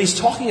now. But he's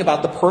talking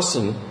about the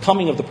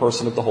coming of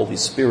the Holy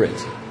Spirit.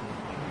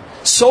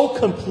 So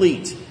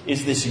complete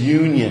is this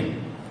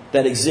union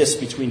that exists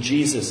between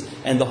Jesus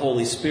and the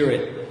Holy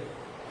Spirit,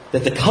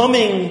 that the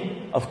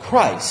coming of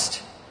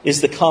Christ is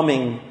the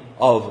coming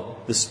of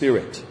the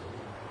Spirit.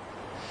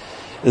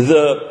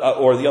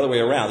 Or the other way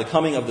around, the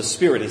coming of the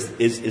Spirit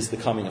is the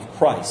coming of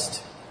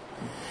Christ.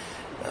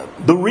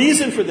 The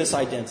reason for this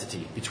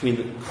identity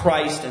between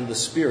Christ and the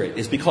Spirit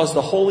is because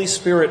the Holy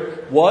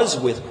Spirit was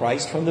with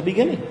Christ from the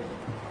beginning,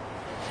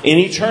 in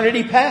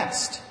eternity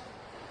past.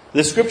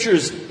 The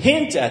Scriptures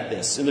hint at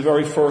this in the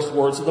very first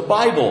words of the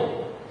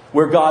Bible,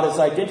 where God is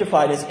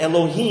identified as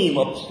Elohim,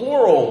 a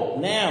plural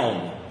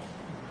noun.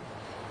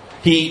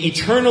 He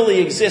eternally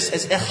exists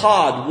as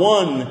Echad,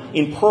 one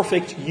in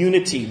perfect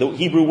unity. The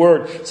Hebrew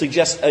word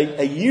suggests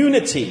a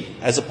unity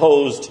as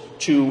opposed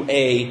to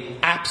a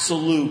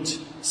absolute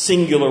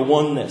singular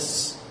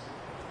oneness.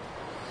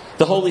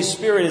 The Holy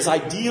Spirit is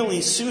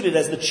ideally suited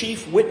as the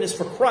chief witness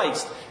for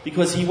Christ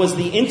because he was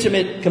the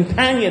intimate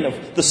companion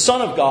of the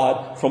Son of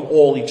God from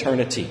all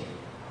eternity.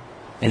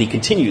 And he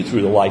continued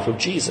through the life of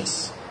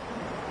Jesus.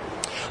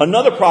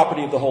 Another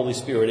property of the Holy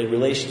Spirit in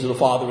relation to the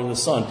Father and the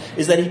Son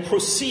is that he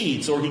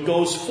proceeds, or he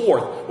goes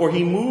forth, or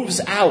he moves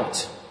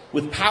out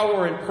with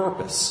power and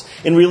purpose.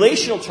 In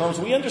relational terms,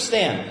 we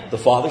understand the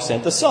Father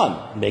sent the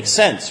Son. It makes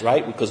sense,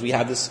 right? Because we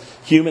have this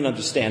human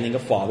understanding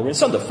of Father and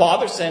Son. The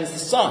Father sends the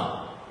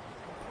Son.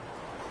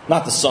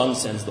 Not the Son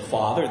sends the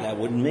Father. That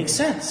wouldn't make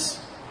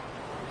sense.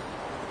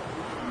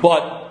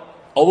 But,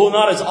 although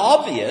not as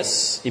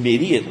obvious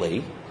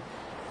immediately,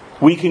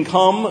 we can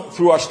come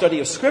through our study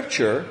of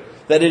Scripture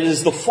that it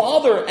is the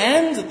Father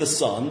and the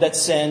Son that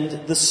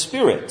send the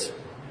Spirit.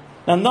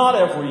 Now, not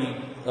every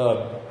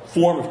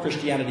form of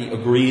Christianity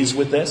agrees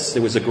with this.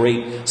 There was a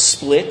great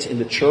split in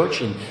the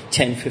church in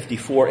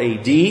 1054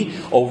 AD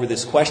over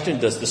this question.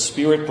 Does the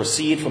Spirit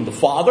proceed from the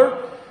Father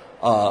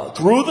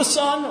through the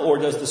Son, or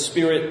does the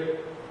Spirit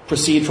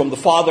proceed from the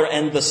Father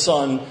and the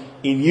Son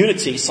in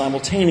unity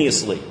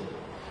simultaneously?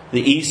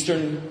 The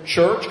Eastern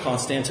Church,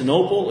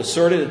 Constantinople,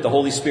 asserted that the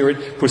Holy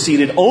Spirit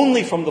proceeded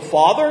only from the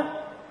Father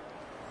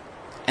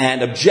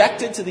and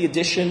objected to the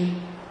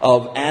addition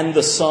of and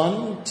the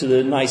Son to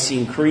the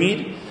Nicene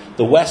Creed.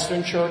 The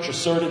Western Church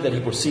asserted that he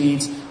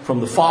proceeds from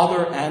the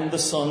Father and the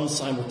Son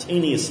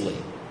simultaneously.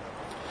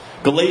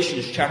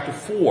 Galatians chapter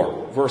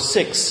 4, verse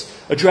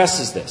 6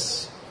 addresses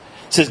this.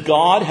 It says,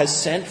 God has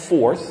sent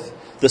forth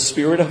the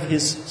Spirit of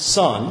His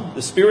Son,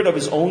 the Spirit of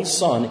His own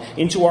Son,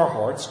 into our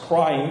hearts,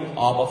 crying,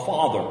 Abba,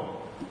 Father.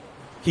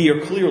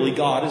 Here, clearly,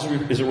 God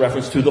is a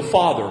reference to the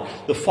Father.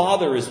 The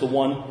Father is the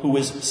one who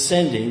is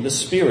sending the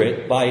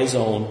Spirit by His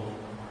own,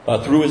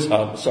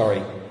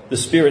 the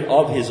Spirit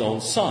of His own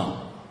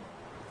Son.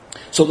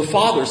 So the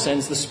Father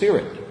sends the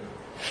Spirit.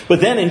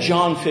 But then in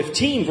John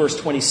 15, verse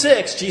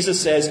 26,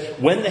 Jesus says,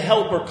 when the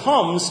Helper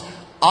comes,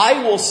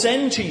 I will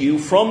send to you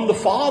from the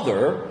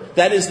Father,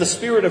 that is the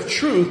Spirit of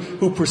truth,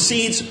 who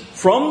proceeds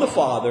from the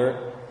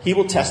Father. He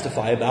will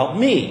testify about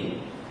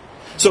me.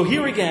 So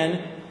here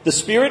again, the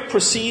Spirit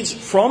proceeds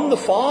from the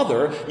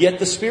Father, yet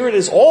the Spirit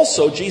is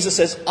also, Jesus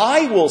says,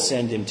 I will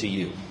send Him to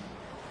you.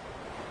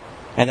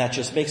 And that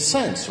just makes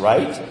sense,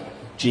 right?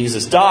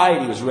 Jesus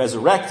died, He was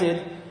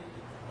resurrected.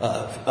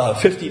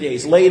 50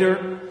 days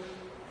later,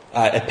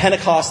 at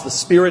Pentecost, the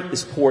Spirit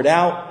is poured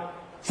out.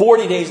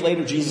 40 days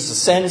later, Jesus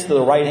ascends to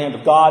the right hand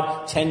of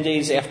God. 10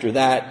 days after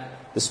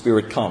that, the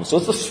Spirit comes. So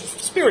the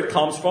Spirit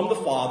comes from the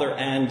Father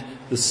and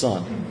the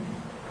Son.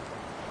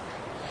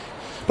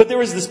 But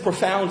there is this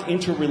profound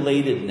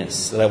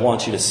interrelatedness that I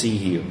want you to see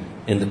here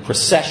in the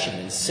procession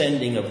and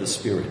sending of the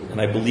Spirit. And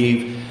I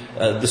believe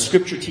the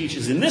Scripture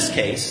teaches in this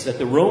case that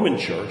the Roman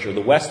Church or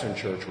the Western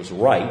Church was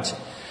right,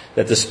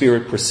 that the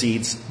Spirit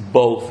proceeds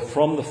both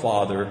from the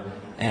Father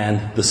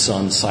and the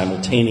Son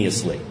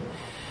simultaneously.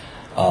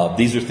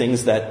 These are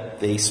things that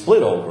they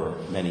split over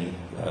many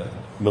a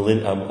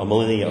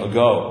millennia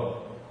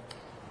ago.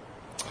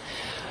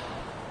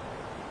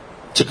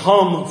 To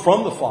come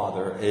from the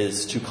Father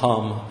is to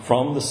come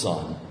from the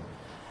Son.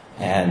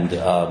 And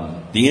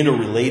the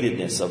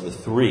interrelatedness of the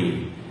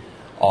three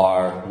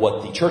are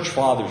what the church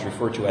fathers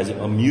refer to as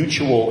a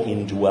mutual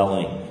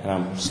indwelling. And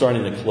I'm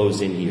starting to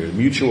close in here.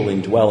 Mutual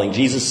indwelling.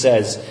 Jesus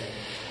says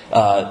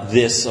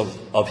this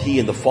of he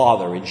and the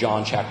Father in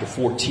John chapter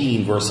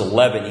 14, verse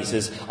 11. He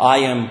says, I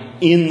am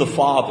in the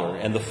Father,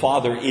 and the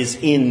Father is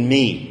in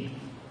me.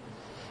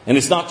 And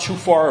it's not too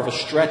far of a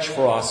stretch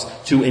for us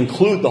to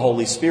include the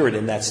Holy Spirit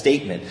in that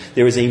statement.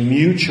 There is a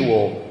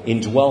mutual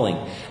indwelling.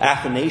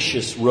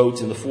 Athanasius wrote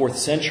in the 4th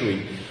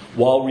century,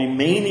 while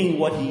remaining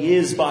what he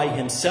is by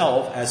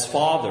himself as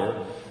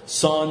Father,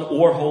 Son,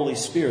 or Holy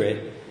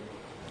Spirit,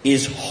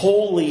 is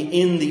wholly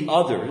in the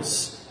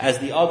others, as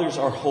the others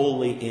are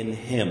wholly in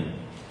him.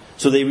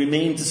 So they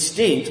remain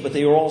distinct, but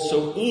they are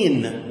also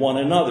in one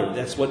another.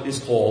 That's what is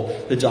called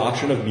the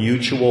doctrine of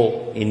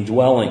mutual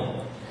indwelling.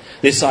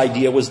 This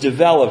idea was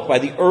developed by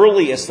the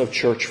earliest of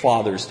church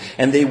fathers,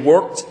 and they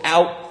worked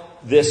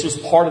out, this was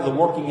part of the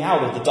working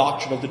out of the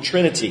doctrine of the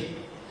Trinity.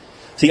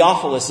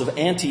 Theophilus of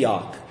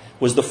Antioch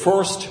was the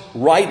first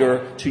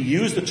writer to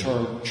use the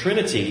term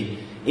Trinity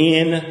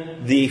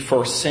in the the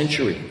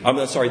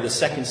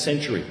 2nd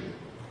century.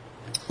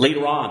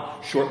 Later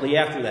on, shortly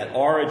after that,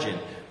 Origen,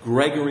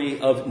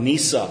 Gregory of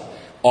Nyssa,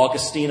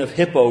 Augustine of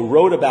Hippo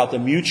wrote about the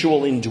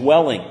mutual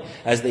indwelling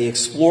as they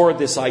explored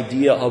this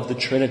idea of the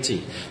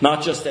Trinity.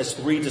 Not just as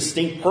three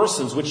distinct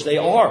persons, which they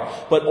are,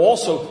 but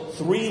also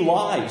three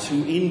lives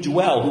who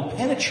indwell, who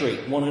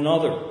penetrate one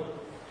another.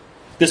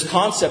 This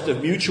concept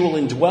of mutual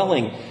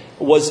indwelling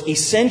was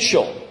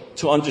essential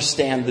to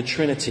understand the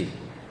Trinity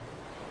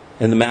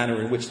and the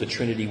manner in which the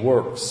Trinity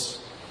works.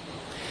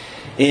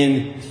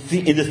 In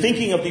the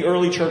thinking of the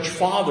early church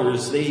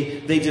fathers,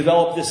 they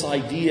developed this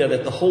idea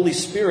that the Holy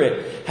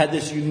Spirit had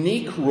this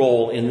unique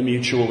role in the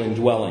mutual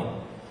indwelling.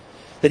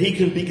 That he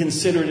can be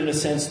considered, in a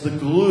sense, the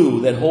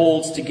glue that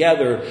holds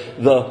together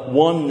the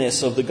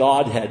oneness of the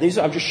Godhead.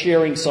 I'm just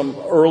sharing some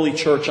early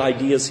church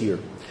ideas here.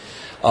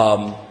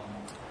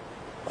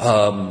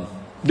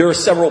 There are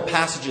several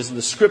passages in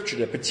the Scripture,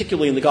 that,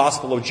 particularly in the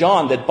Gospel of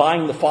John, that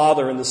bind the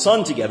Father and the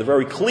Son together,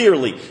 very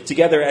clearly,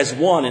 together as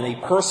one in a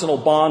personal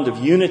bond of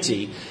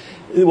unity.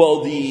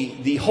 Well,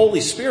 the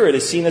Holy Spirit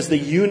is seen as the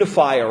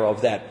unifier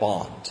of that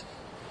bond.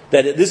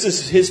 That this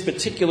is his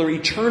particular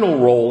eternal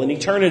role in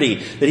eternity.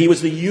 That he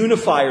was the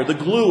unifier, the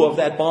glue of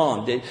that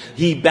bond. That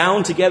he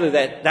bound together,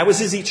 that was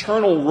his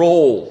eternal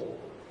role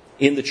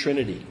in the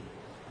Trinity.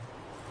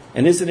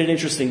 And isn't it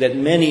interesting that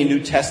many New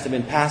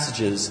Testament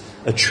passages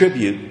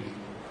attribute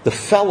the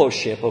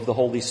fellowship of the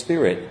Holy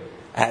Spirit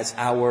as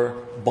our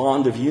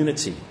bond of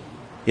unity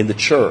in the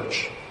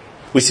church?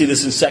 We see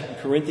this in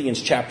 2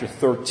 Corinthians chapter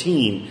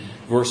 13,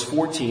 verse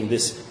 14,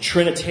 this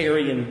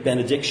Trinitarian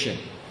benediction.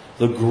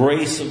 The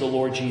grace of the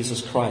Lord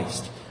Jesus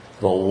Christ,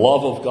 the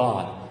love of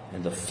God,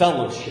 and the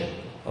fellowship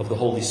of the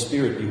Holy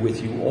Spirit be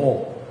with you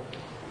all.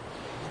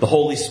 The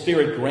Holy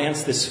Spirit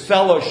grants this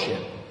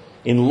fellowship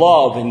in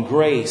love and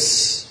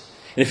grace.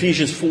 In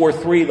Ephesians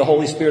 4:3, the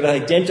Holy Spirit is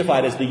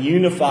identified as the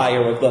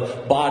unifier of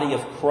the body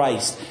of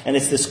Christ. And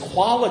it's this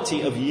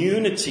quality of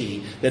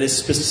unity that is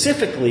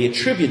specifically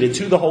attributed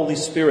to the Holy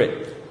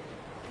Spirit.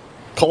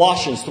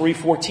 Colossians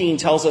 3:14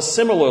 tells us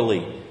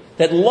similarly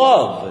that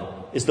love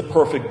is the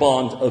perfect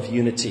bond of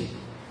unity.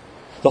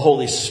 The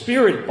Holy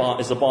Spirit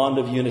is the bond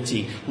of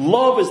unity.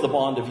 Love is the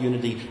bond of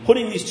unity.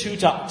 Putting these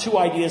two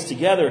ideas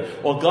together,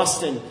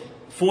 Augustine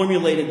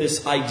formulated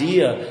this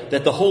idea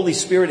that the Holy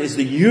Spirit is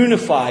the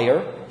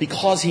unifier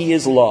because he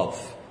is love.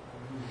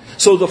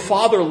 So the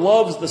Father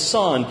loves the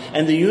Son,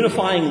 and the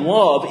unifying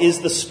love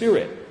is the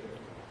Spirit.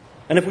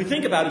 And if we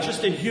think about it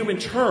just in human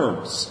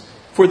terms,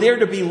 for there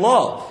to be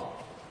love,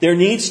 there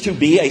needs to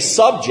be a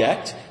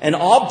subject, an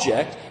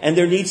object, and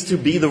there needs to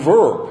be the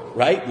verb,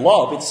 right?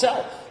 Love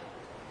itself.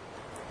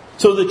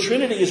 So the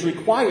Trinity is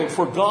required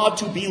for God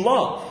to be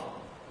love,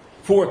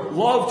 for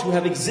love to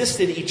have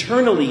existed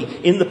eternally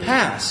in the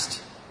past.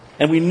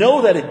 And we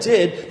know that it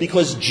did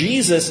because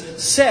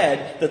Jesus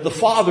said that the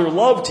Father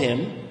loved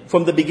him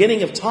from the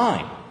beginning of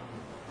time.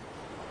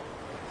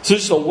 So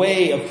it's a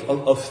way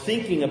of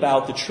thinking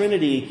about the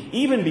Trinity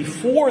even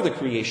before the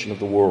creation of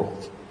the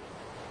world.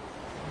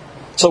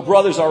 So,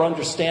 brothers, our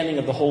understanding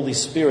of the Holy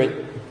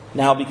Spirit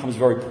now becomes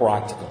very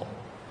practical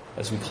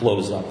as we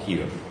close up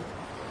here.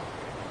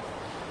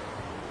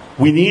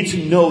 We need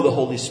to know the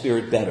Holy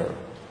Spirit better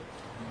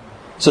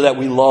so that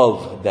we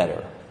love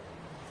better.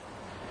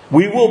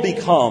 We will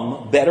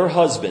become better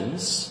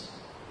husbands,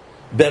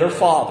 better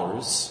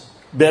fathers,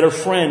 better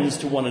friends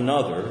to one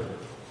another,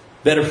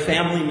 better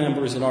family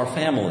members in our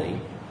family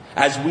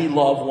as we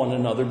love one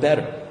another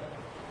better.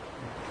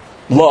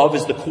 Love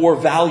is the core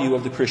value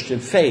of the Christian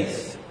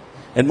faith.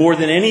 And more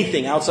than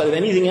anything, outside of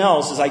anything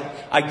else,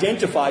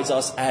 identifies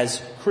us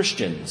as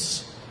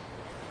Christians.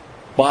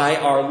 By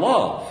our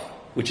love,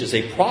 which is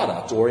a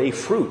product or a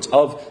fruit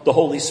of the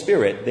Holy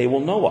Spirit, they will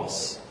know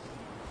us.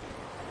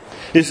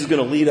 This is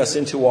going to lead us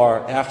into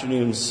our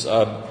afternoon's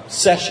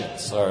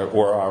sessions,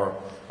 or our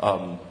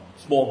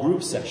small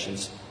group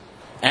sessions,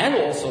 and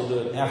also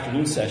the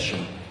afternoon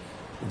session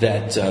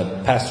that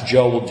Pastor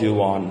Joe will do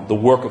on the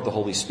work of the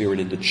Holy Spirit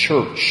in the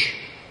church.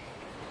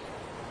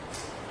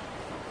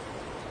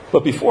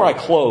 But before I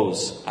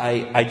close,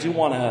 I do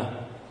want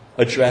to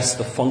address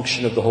the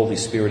function of the Holy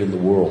Spirit in the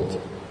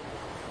world.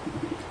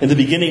 In the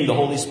beginning, the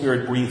Holy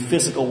Spirit breathed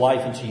physical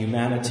life into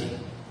humanity.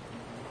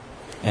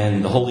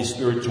 And the Holy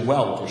Spirit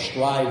dwelt or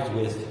strived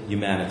with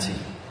humanity.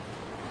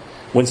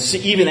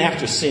 Even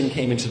after sin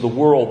came into the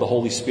world, the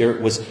Holy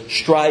Spirit was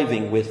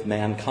striving with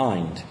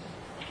mankind.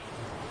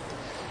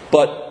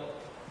 But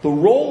the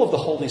role of the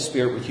Holy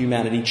Spirit with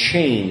humanity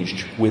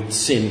changed when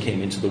sin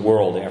came into the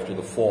world after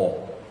the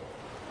fall.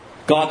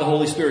 God, the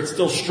Holy Spirit,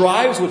 still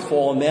strives with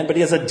fallen men, but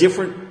he has a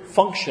different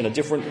function, a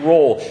different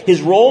role.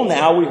 His role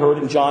now, we heard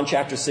in John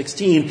chapter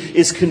 16,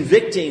 is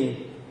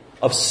convicting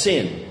of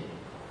sin,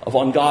 of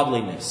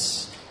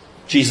ungodliness.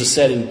 Jesus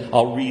said, and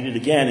I'll read it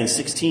again in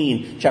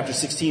chapter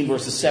 16,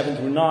 verses 7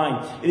 through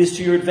 9. It is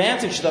to your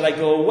advantage that I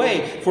go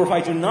away. For if I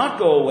do not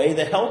go away,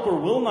 the Helper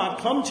will not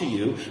come to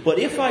you. But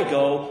if I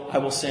go, I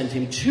will send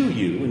him to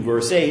you. In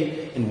verse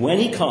 8, and when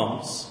he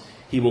comes,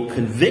 he will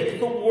convict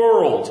the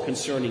world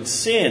concerning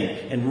sin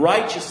and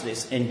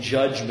righteousness and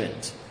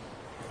judgment.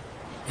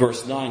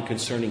 Verse 9,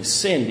 concerning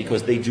sin,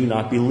 because they do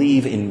not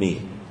believe in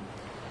me.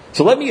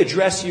 So let me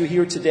address you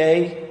here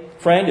today,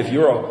 friend, if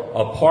you're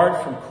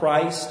apart from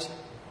Christ,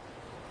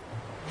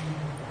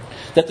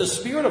 that the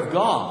Spirit of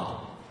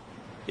God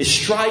is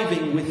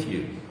striving with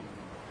you.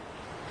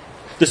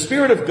 The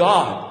Spirit of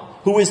God,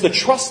 who is the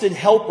trusted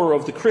helper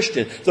of the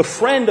Christian, the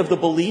friend of the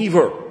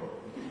believer,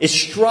 is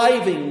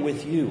striving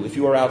with you if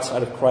you are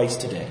outside of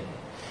Christ today.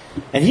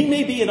 And he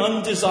may be an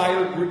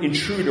undesired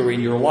intruder in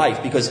your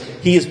life because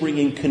he is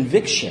bringing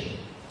conviction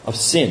of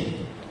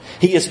sin.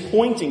 He is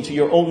pointing to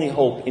your only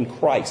hope in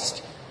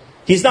Christ.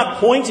 He's not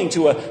pointing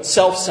to a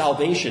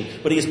self-salvation,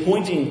 but he is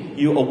pointing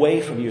you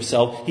away from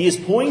yourself. He is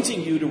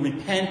pointing you to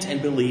repent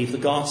and believe the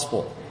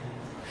gospel.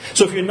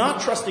 So if you're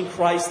not trusting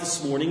Christ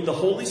this morning, the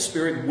Holy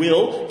Spirit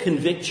will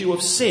convict you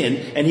of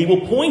sin, and he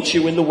will point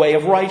you in the way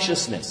of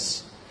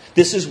righteousness.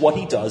 This is what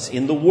he does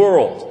in the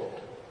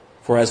world,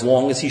 for as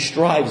long as he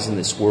strives in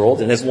this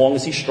world, and as long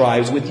as he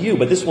strives with you.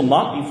 But this will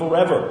not be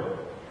forever.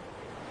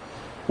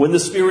 When the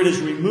Spirit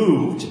is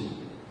removed,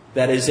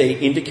 that is an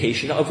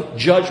indication of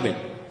judgment.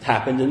 It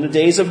happened in the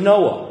days of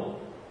Noah.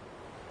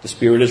 The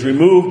Spirit is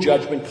removed,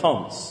 judgment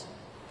comes.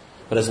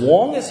 But as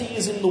long as he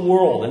is in the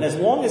world, and as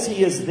long as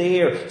he is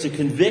there to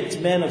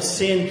convict men of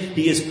sin,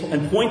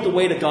 and point the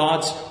way to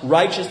God's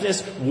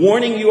righteousness,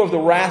 warning you of the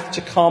wrath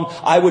to come,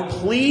 I would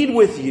plead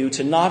with you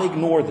to not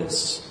ignore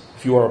this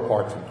if you are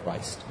apart from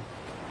Christ.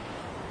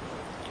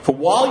 For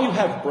while you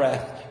have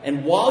breath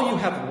and while you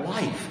have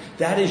life,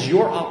 that is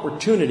your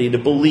opportunity to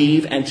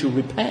believe and to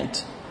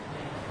repent.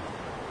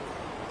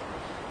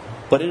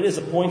 But it is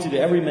appointed to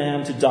every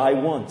man to die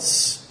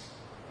once.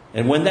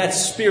 And when that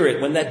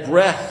spirit, when that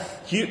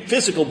breath,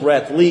 physical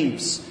breath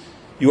leaves,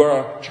 you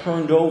are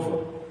turned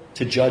over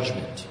to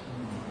judgment.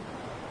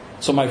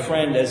 So my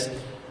friend, as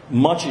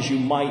much as you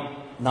might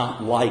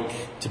not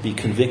like to be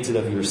convicted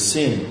of your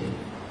sin,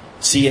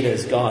 see it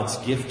as God's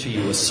gift to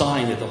you, a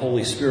sign that the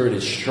Holy Spirit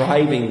is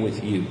striving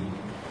with you,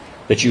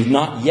 that you've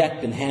not yet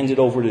been handed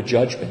over to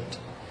judgment.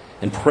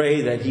 And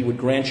pray that he would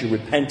grant you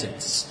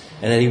repentance,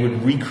 and that he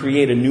would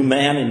recreate a new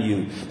man in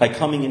you by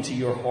coming into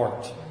your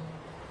heart.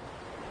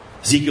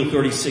 Ezekiel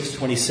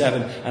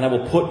 36:27, and I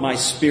will put my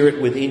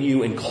spirit within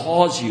you and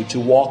cause you to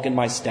walk in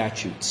my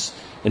statutes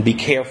and be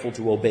careful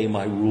to obey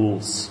my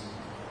rules.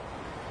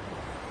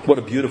 What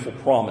a beautiful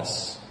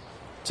promise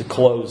to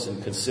close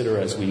and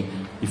consider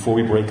before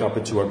we break up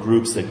into our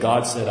groups, that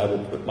God said, I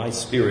will put my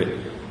spirit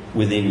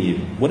within you.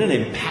 What an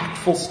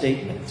impactful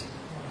statement.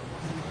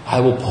 I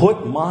will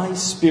put my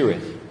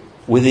spirit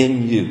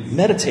within you.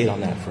 Meditate on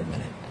that for a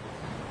minute.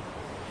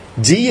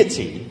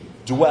 Deity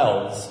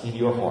dwells in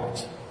your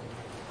heart.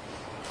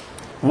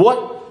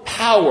 What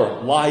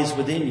power lies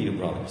within you,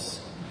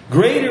 brothers?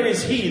 Greater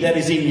is he that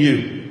is in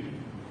you.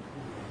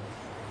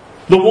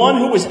 The one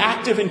who was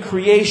active in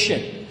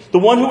creation, the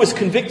one who is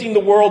convicting the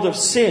world of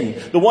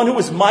sin, the one who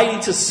is mighty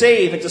to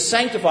save and to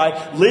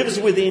sanctify, lives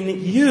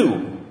within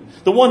you.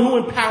 The one who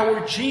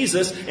empowered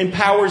Jesus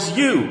empowers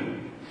you.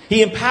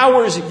 He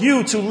empowers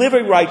you to live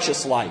a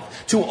righteous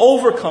life, to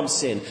overcome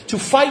sin, to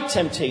fight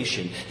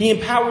temptation. He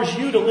empowers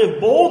you to live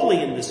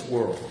boldly in this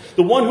world.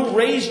 The one who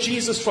raised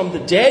Jesus from the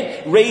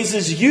dead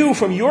raises you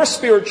from your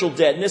spiritual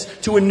deadness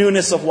to a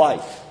newness of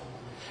life.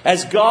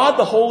 As God,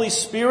 the Holy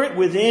Spirit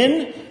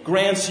within,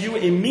 grants you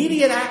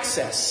immediate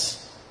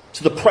access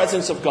to the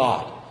presence of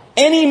God.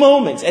 Any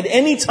moment, at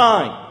any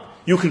time,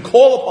 you can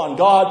call upon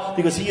God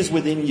because he is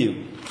within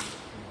you.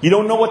 You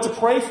don't know what to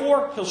pray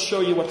for? He'll show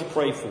you what to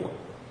pray for.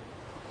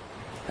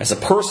 As a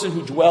person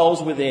who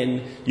dwells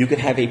within, you can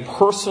have a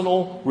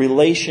personal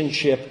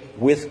relationship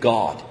with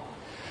God.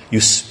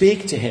 You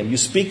speak to him. You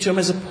speak to him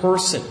as a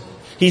person.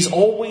 He's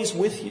always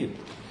with you.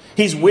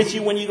 He's with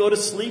you when you go to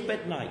sleep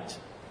at night.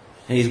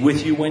 And He's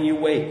with you when you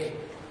wake.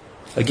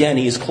 Again,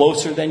 He is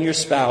closer than your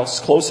spouse,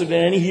 closer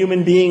than any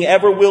human being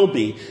ever will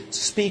be.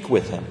 Speak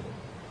with Him.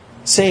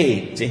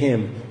 Say to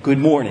Him, "Good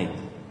morning,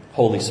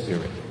 Holy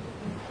Spirit."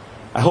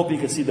 I hope you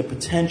can see the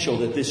potential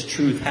that this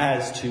truth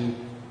has to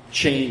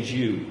change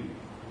you,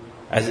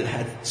 as it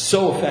had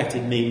so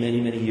affected me many,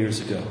 many years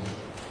ago.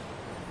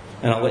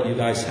 And I'll let you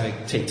guys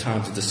take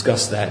time to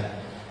discuss that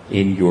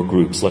in your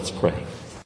groups. Let's pray.